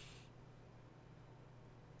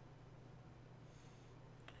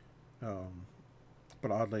 um,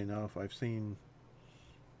 but oddly enough, I've seen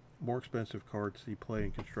more expensive cards see play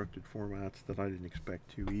in constructed formats that I didn't expect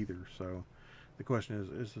to either. So the question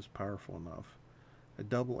is this powerful enough? A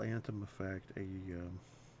double Anthem effect, a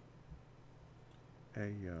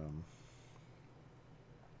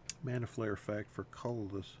mana flare effect for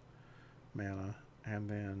colorless mana, and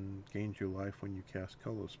then gains you life when you cast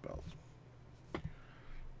colorless spells.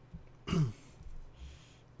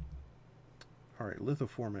 Alright,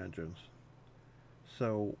 Lithoform engines.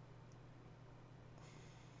 So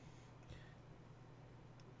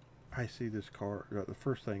I see this card. The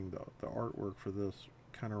first thing, the artwork for this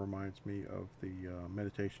kind of reminds me of the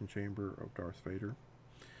meditation chamber of Darth Vader.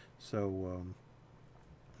 So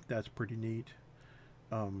that's pretty neat.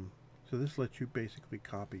 So this lets you basically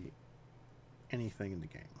copy anything in the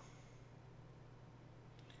game.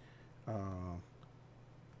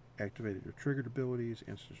 Activated or triggered abilities,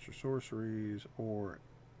 instants or sorceries, or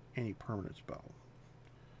any permanent spell.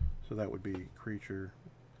 So that would be creature,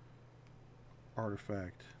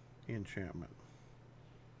 artifact, enchantment,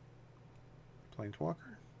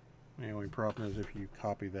 planeswalker. The only problem is if you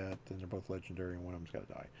copy that, then they're both legendary and one of them's got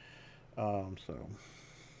to die. So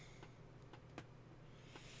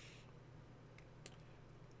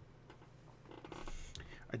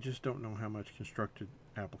I just don't know how much constructed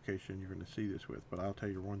application you're going to see this with, but I'll tell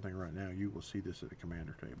you one thing right now, you will see this at the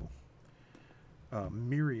commander table.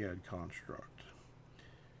 Myriad Construct.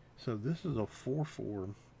 So this is a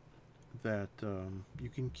 4/4 that you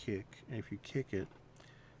can kick, and if you kick it,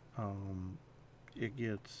 it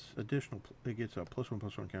gets additional. It gets a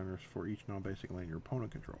 +1/+1 counters for each non-basic land your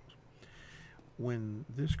opponent controls. When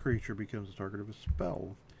this creature becomes the target of a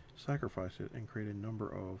spell, sacrifice it and create a number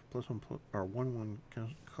of +1 or 1/1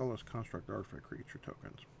 colorless construct artifact creature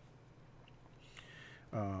tokens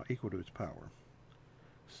equal to its power.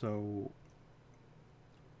 So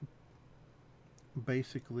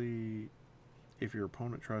basically, if your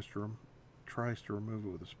opponent tries to remove it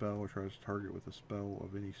with a spell or tries to target it with a spell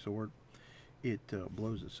of any sort, it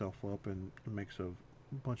blows itself up and makes a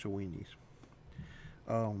bunch of weenies.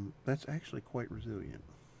 That's actually quite resilient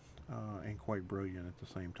and quite brilliant at the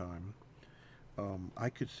same time. I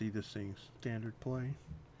could see this seeing standard play.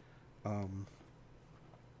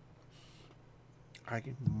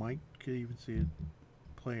 Could even see it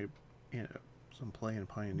play in some play in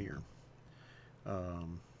Pioneer.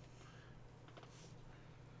 I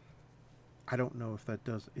don't know if it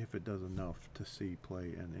does enough to see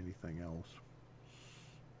play in anything else.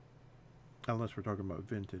 Unless we're talking about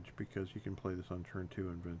Vintage, because you can play this on turn 2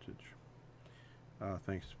 in Vintage.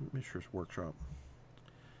 Thanks, Mishra's Workshop.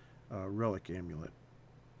 Relic Amulet.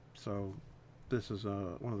 So this is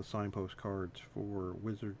one of the signpost cards for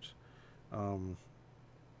Wizards.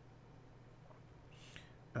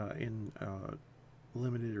 In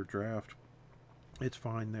Limited or Draft, it's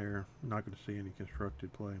fine there. Not going to see any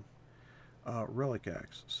constructed play. Relic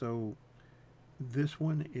Axe. So this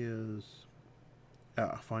one is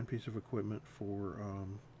a fine piece of equipment for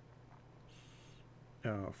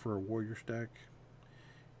a warrior stack.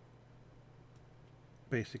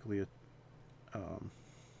 Basically,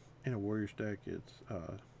 in a warrior stack, it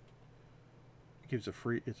gives a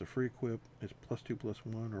free. It's a free equip. It's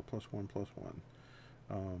 +2/+1 or +1/+1.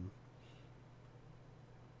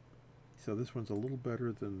 So this one's a little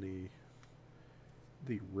better than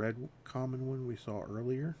the red common one we saw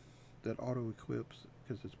earlier that auto equips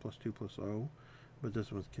because it's +2/+0, but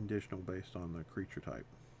this one's conditional based on the creature type.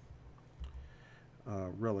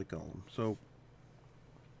 Relic Golem. So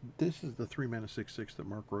this is the 3-mana 6/6 that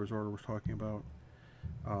Mark Rosewater was talking about.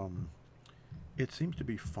 It seems to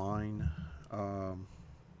be fine.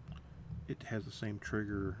 It has the same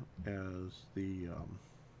trigger as the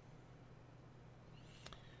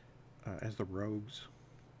rogues.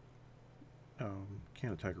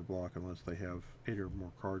 Can't attack or block unless they have 8 or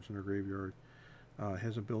more cards in their graveyard.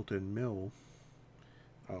 Has a built-in mill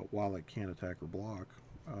while it can't attack or block.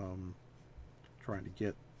 Trying to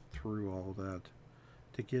get through all that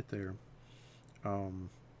to get there.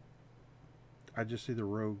 I just see the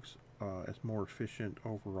rogues as more efficient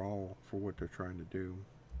overall for what they're trying to do.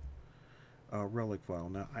 Relic Vial.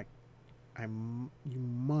 Now, you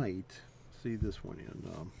might see this one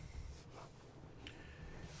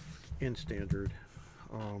in standard.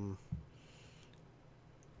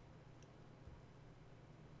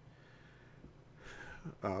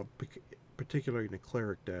 Particularly in a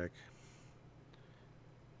cleric deck.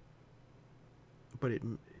 but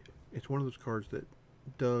it's one of those cards that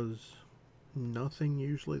does nothing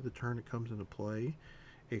usually the turn it comes into play,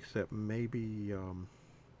 except maybe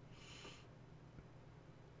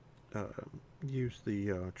uh, use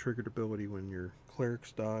the triggered ability when your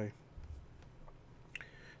clerics die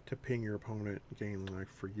to ping your opponent, gain life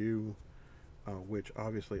for you, which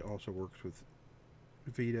obviously also works with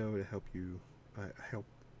veto to help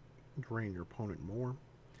drain your opponent more.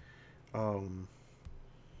 Um,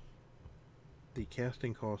 the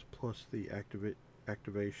casting cost plus the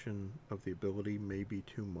activation of the ability may be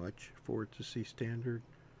too much for it to see standard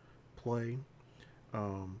play,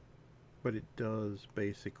 um, but it does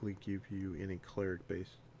basically give you in a cleric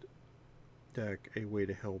based deck a way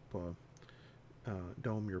to help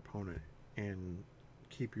dome your opponent and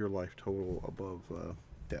keep your life total above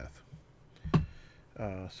death.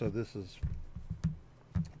 So this is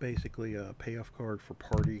basically a payoff card for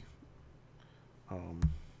party.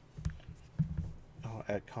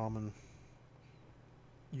 At common,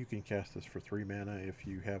 you can cast this for 3 mana if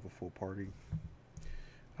you have a full party.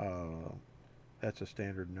 That's a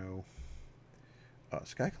standard no.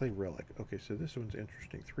 Skyclave Relic. Okay, so this one's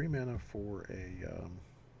interesting. 3 mana for a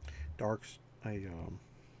dark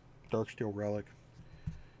Darksteel Relic.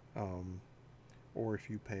 Or if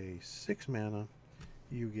you pay 6 mana,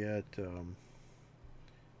 you get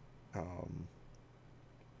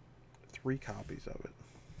 3 copies of it.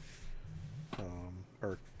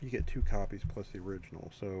 Or you get 2 copies plus the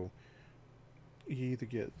original. So you either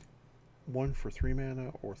get 1 for 3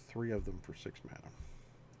 mana or 3 of them for 6 mana.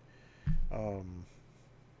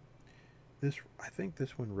 I think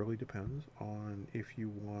this one really depends on if you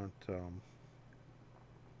want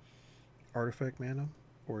artifact mana,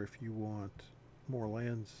 or if you want more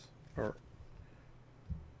lands, or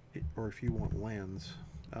if you want lands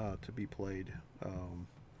to be played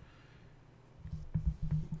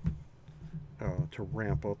to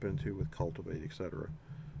ramp up into with cultivate, etc.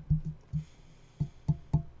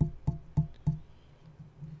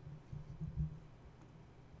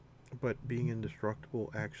 But being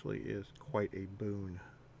indestructible actually is quite a boon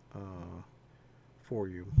for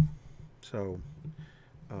you. So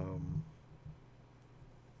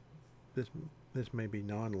this may be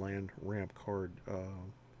non-land ramp card.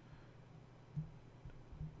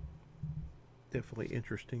 Definitely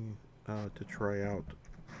interesting to try out.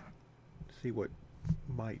 See what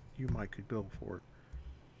you might could build for it.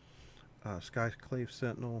 Skyclave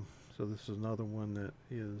Sentinel. So this is another one that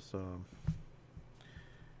is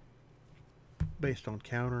based on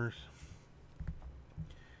counters.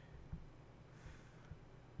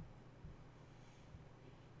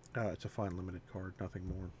 It's a fine limited card, nothing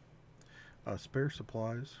more. Spare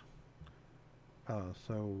supplies.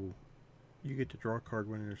 So you get to draw a card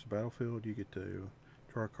when it enters the battlefield. You get to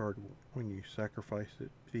draw a card when you sacrifice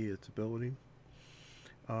it via its ability.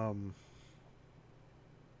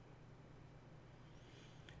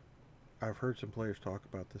 I've heard some players talk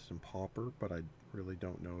about this in Pauper, but I really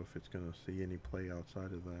don't know if it's going to see any play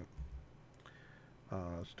outside of that.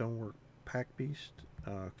 Stonework Pack Beast.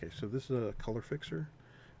 Okay, so this is a color fixer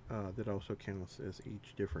that also counts as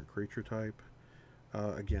each different creature type.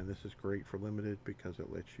 Again, this is great for limited because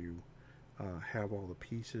it lets you have all the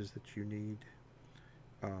pieces that you need,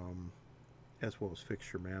 as well as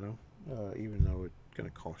fix your mana, even though it's going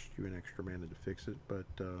to cost you an extra mana to fix it, but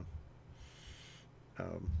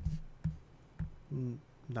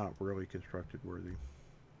not really constructed worthy.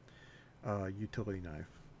 Utility Knife.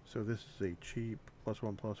 So this is a cheap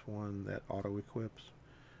 +1/+1 that auto equips.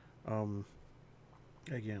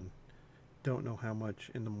 Again, don't know how much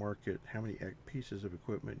in the market, how many pieces of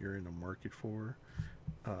equipment you're in the market for.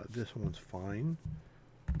 This one's fine,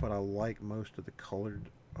 but I like most of the colored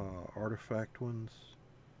artifact ones,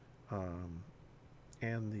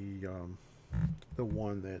 and the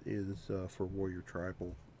one that is for Warrior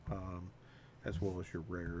Tribal, as well as your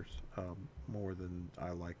rares, more than I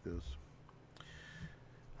like this.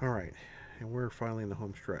 Alright, and we're finally in the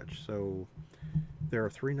home stretch. So there are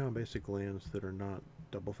 3 non-basic lands that are not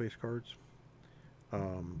double face cards.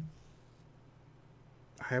 I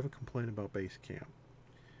have a complaint about base camp.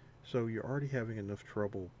 So you're already having enough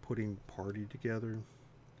trouble putting party together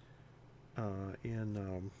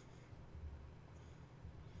in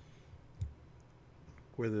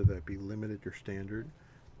whether that be limited or standard.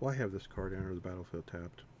 Why have this card enter the battlefield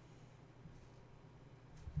tapped?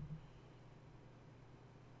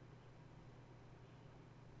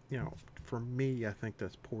 You know, for me, I think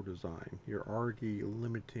that's poor design. You're already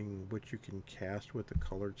limiting what you can cast with the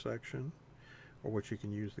colored section, or what you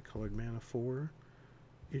can use the colored mana for.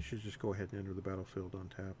 You should just go ahead and enter the battlefield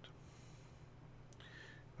untapped.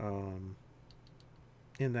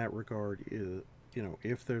 In that regard, you know,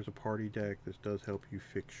 if there's a party deck, this does help you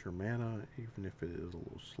fix your mana, even if it is a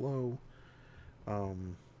little slow.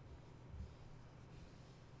 Um,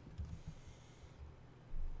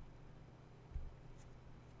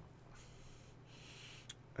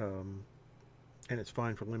 um, and it's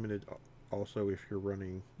fine for limited. Also, if you're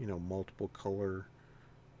running, you know, multiple color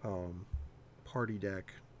um, party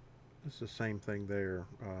deck, it's the same thing there.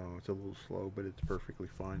 It's a little slow, but it's perfectly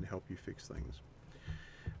fine to help you fix things.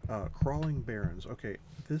 Crawling Barons. Okay,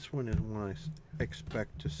 this one is one I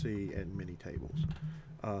expect to see at mini tables.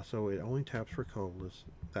 So it only taps for colorless.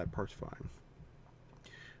 That part's fine.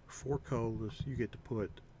 For colorless, you get to put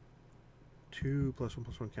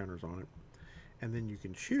 2+1/+1 counters on it, and then you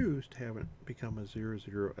can choose to have it become a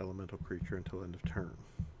 0/0 elemental creature until end of turn.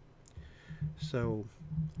 So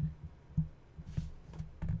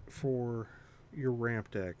for your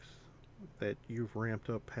ramp decks that you've ramped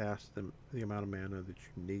up past the amount of mana that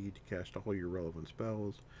you need to cast all your relevant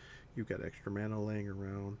spells, you've got extra mana laying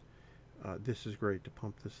around. This is great to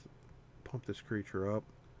pump this creature up,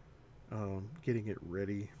 getting it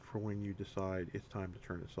ready for when you decide it's time to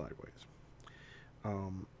turn it sideways.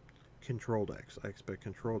 Um, control decks. I expect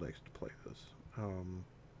control decks to play this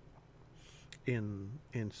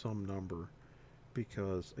in some number,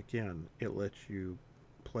 because again, it lets you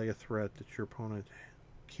play a threat that your opponent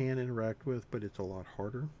can interact with, but it's a lot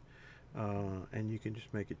harder, and you can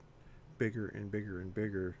just make it bigger and bigger and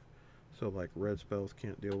bigger. So like red spells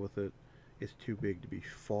can't deal with it. It's too big to be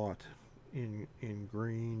fought in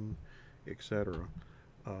green, etc.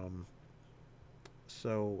 Um,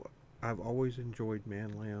 so I've always enjoyed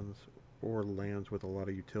man lands or lands with a lot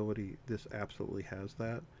of utility. This absolutely has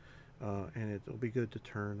that, and it'll be good to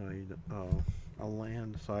turn a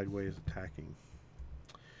land sideways attacking.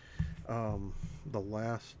 The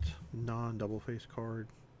last non-double face card,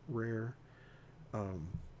 rare, um,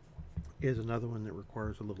 is another one that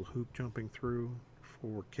requires a little hoop jumping through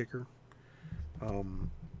for kicker. Um,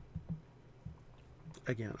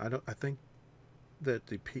 Again, I think that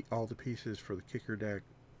all the pieces for the kicker deck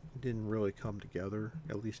didn't really come together,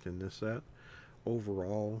 at least in this set.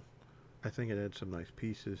 Overall, I think it had some nice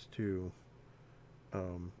pieces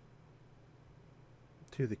um,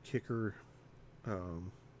 to the kicker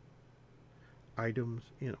um, items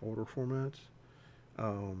in older formats.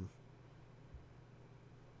 Um,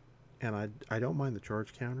 and I don't mind the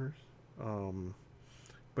charge counters, um,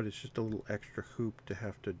 but it's just a little extra hoop to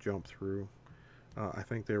have to jump through. I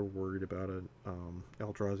think they were worried about an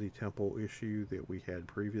Eldrazi Temple issue that we had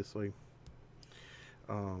previously.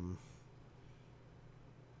 Um,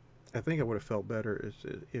 I think I would have felt better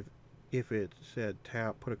if it said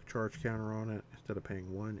tap, put a charge counter on it instead of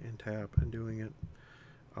paying one and tap and doing it.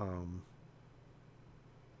 Um,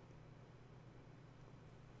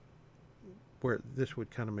 where this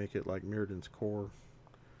would kind of make it like Mirrodin's Core,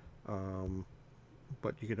 um,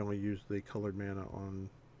 but you could only use the colored mana on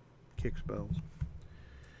kick spells.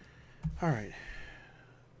 Alright,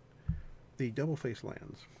 the double face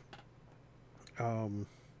lands. Um,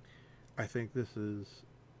 I think this is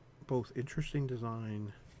both interesting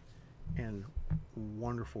design and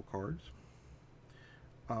wonderful cards.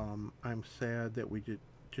 I'm sad that we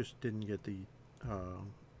just didn't get the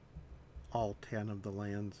all 10 of the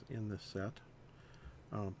lands in this set,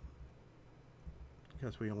 um,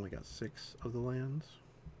 because we only got 6 of the lands.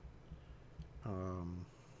 Um,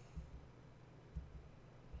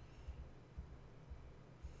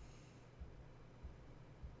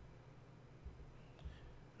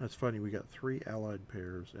 that's funny, we got 3 allied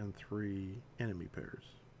pairs and 3 enemy pairs.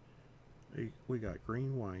 We got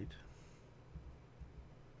green-white,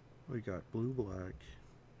 we got blue-black,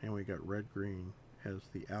 and we got red-green as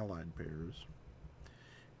the allied pairs.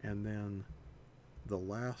 And then the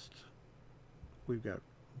last, we've got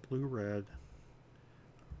blue-red,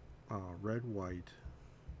 red-white,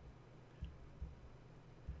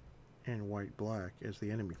 and white-black as the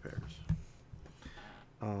enemy pairs.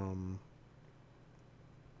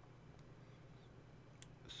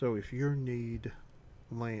 So if you need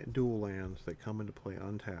dual lands that come into play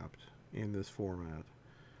untapped in this format,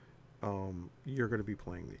 you're going to be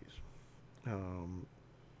playing these.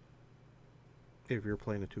 If you're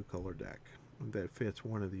playing a 2-color deck that fits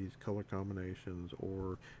one of these color combinations,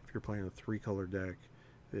 or if you're playing a 3-color deck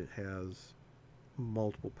that has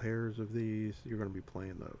multiple pairs of these, you're going to be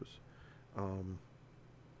playing those.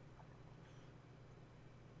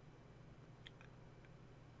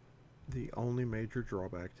 The only major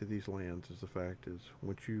drawback to these lands is the fact is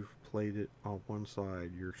once you've played it on one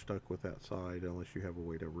side, you're stuck with that side unless you have a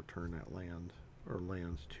way to return that land or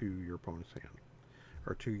lands to your opponent's hand,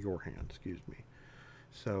 or to your hand, excuse me.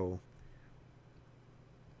 So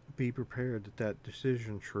be prepared that that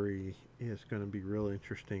decision tree is going to be real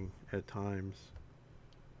interesting at times.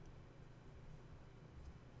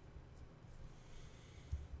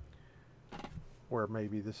 Where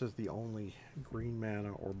maybe this is the only green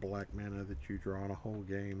mana or black mana that you draw in a whole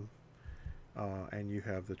game, and you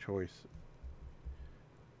have the choice.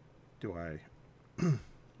 Do I?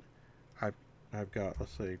 I've I've got,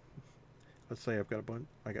 let's say I've got a bunch.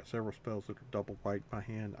 I got several spells that are double white in my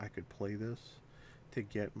hand. I could play this to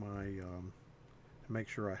get my to make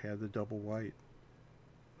sure I had the double white.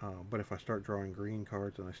 But if I start drawing green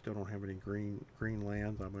cards and I still don't have any green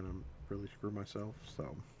lands, I'm gonna really screw myself.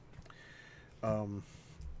 So um,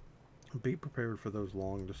 be prepared for those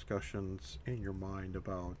long discussions in your mind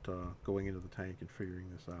about going into the tank and figuring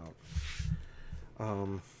this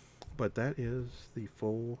out. But that is the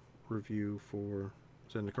full review for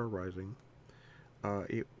Zendikar Rising.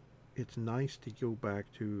 It's nice to go back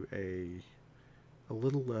to a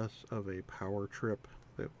little less of a power trip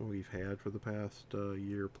that we've had for the past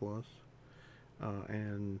year plus,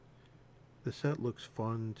 and the set looks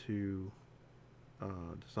fun to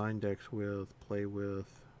design decks with, play with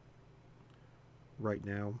right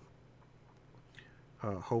now.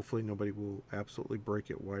 Hopefully nobody will absolutely break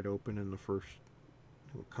it wide open in the first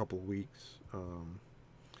couple of weeks.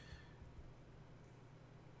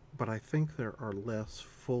 But I think there are less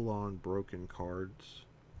full-on broken cards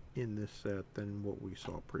in this set than what we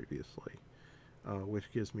saw previously,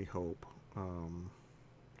 which gives me hope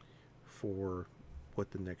for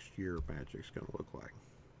what the next year of Magic's going to look like.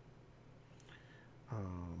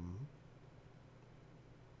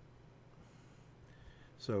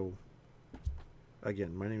 So,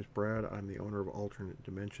 again, my name is Brad. I'm the owner of Alternate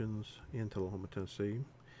Dimensions in Tullahoma, Tennessee.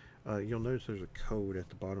 You'll notice there's a code at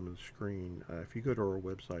the bottom of the screen. If you go to our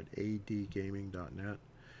website, adgaming.net,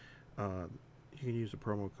 you can use the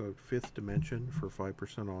promo code 5th Dimension for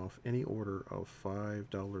 5% off any order of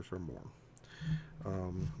 $5 or more.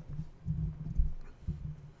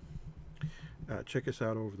 Check us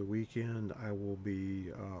out over the weekend. I will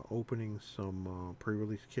be opening some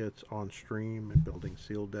pre-release kits on stream and building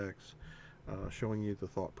sealed decks, showing you the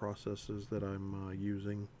thought processes that I'm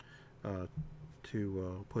using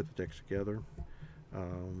to put the decks together,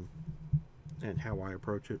 and how I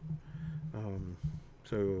approach it.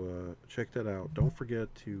 So check that out. Don't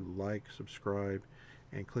forget to like, subscribe,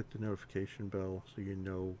 and click the notification bell so you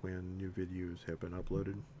know when new videos have been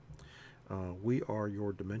uploaded. We are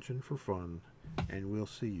your Dimension for Fun, and we'll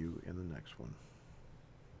see you in the next one.